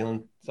 I'm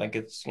feeling like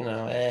it's,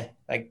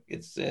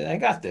 I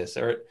got this.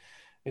 Or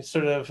it's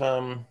sort of,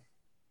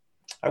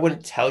 I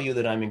wouldn't tell you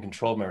that I'm in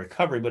control of my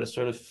recovery, but it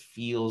sort of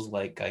feels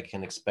like I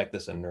can expect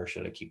this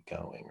inertia to keep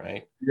going,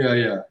 right?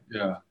 Yeah.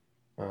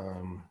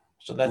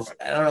 So that's, right.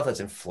 I don't know if that's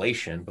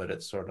inflation, but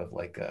it's sort of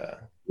like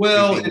a.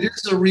 Well, it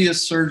is a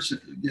reassertion.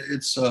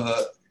 It's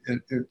the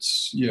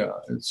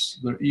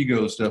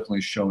ego is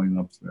definitely showing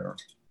up there.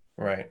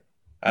 Right.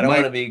 I don't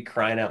want to be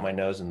crying out my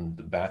nose in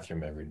the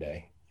bathroom every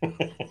day.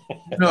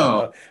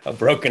 No. How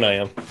broken I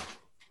am.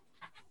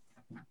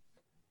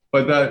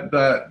 But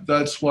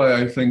that's why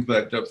I think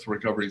that depth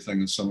recovery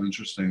thing is so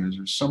interesting. Is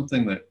there's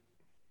something that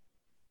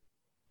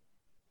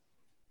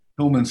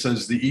Hillman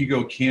says the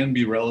ego can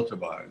be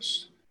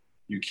relativized.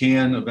 You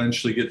can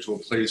eventually get to a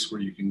place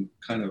where you can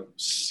kind of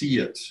see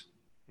it.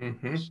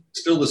 Mm-hmm.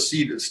 Still the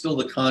seed, it's still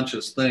the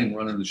conscious thing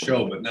running the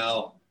show, but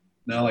now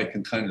I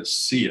can kind of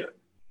see it.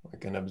 I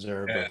can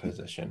observe a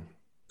position.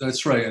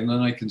 That's right. And then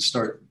I can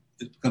start,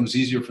 it becomes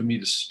easier for me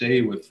to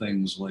stay with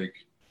things like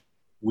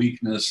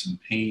weakness and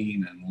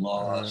pain and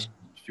loss, and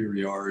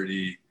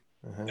inferiority.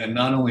 And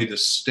not only to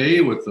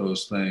stay with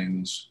those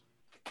things,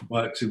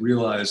 but to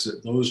realize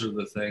that those are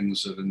the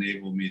things that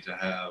enable me to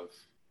have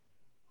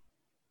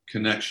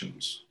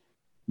connections,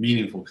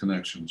 meaningful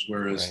connections.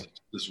 Whereas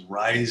this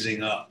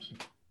rising up,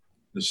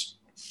 this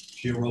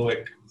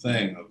heroic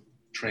thing of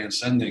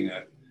transcending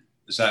it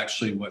is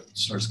actually what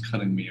starts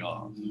cutting me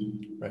off.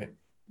 Right.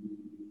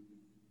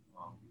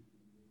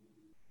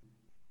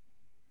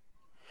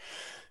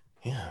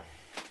 Yeah.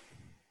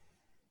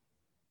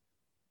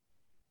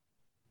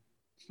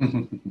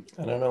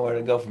 I don't know where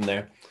to go from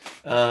there.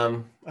 I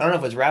don't know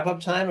if it's wrap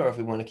up time or if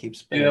we want to keep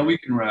spinning. Yeah, we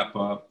can wrap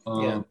up.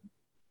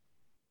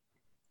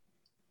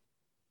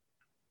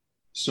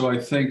 So I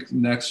think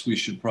next we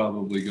should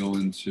probably go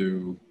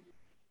into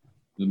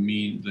the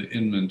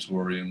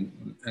inventory and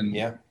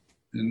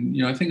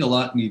I think a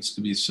lot needs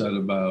to be said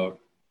about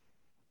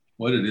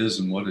what it is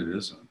and what it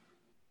isn't.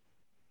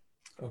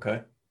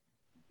 Okay.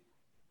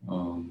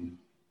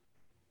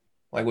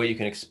 Like what you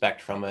can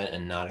expect from it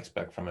and not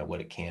expect from it,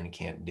 what it can and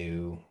can't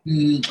do.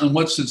 And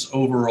what's its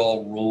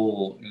overall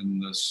role in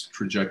this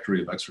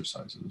trajectory of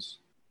exercises?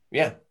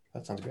 Yeah,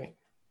 that sounds great.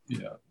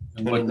 Yeah.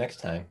 And tune in next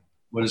time.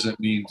 What does it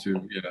mean to,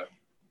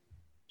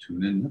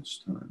 tune in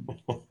next time.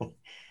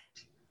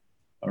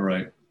 All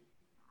right.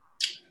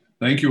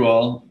 Thank you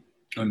all.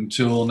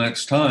 Until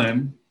next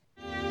time.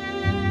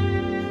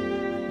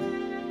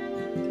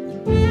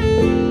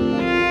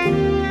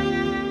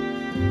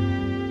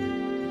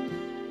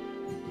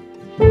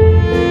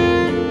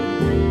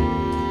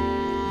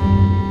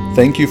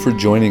 Thank you for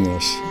joining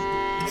us.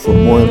 For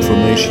more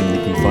information,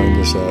 you can find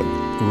us at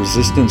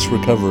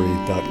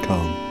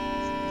resistancerecovery.com.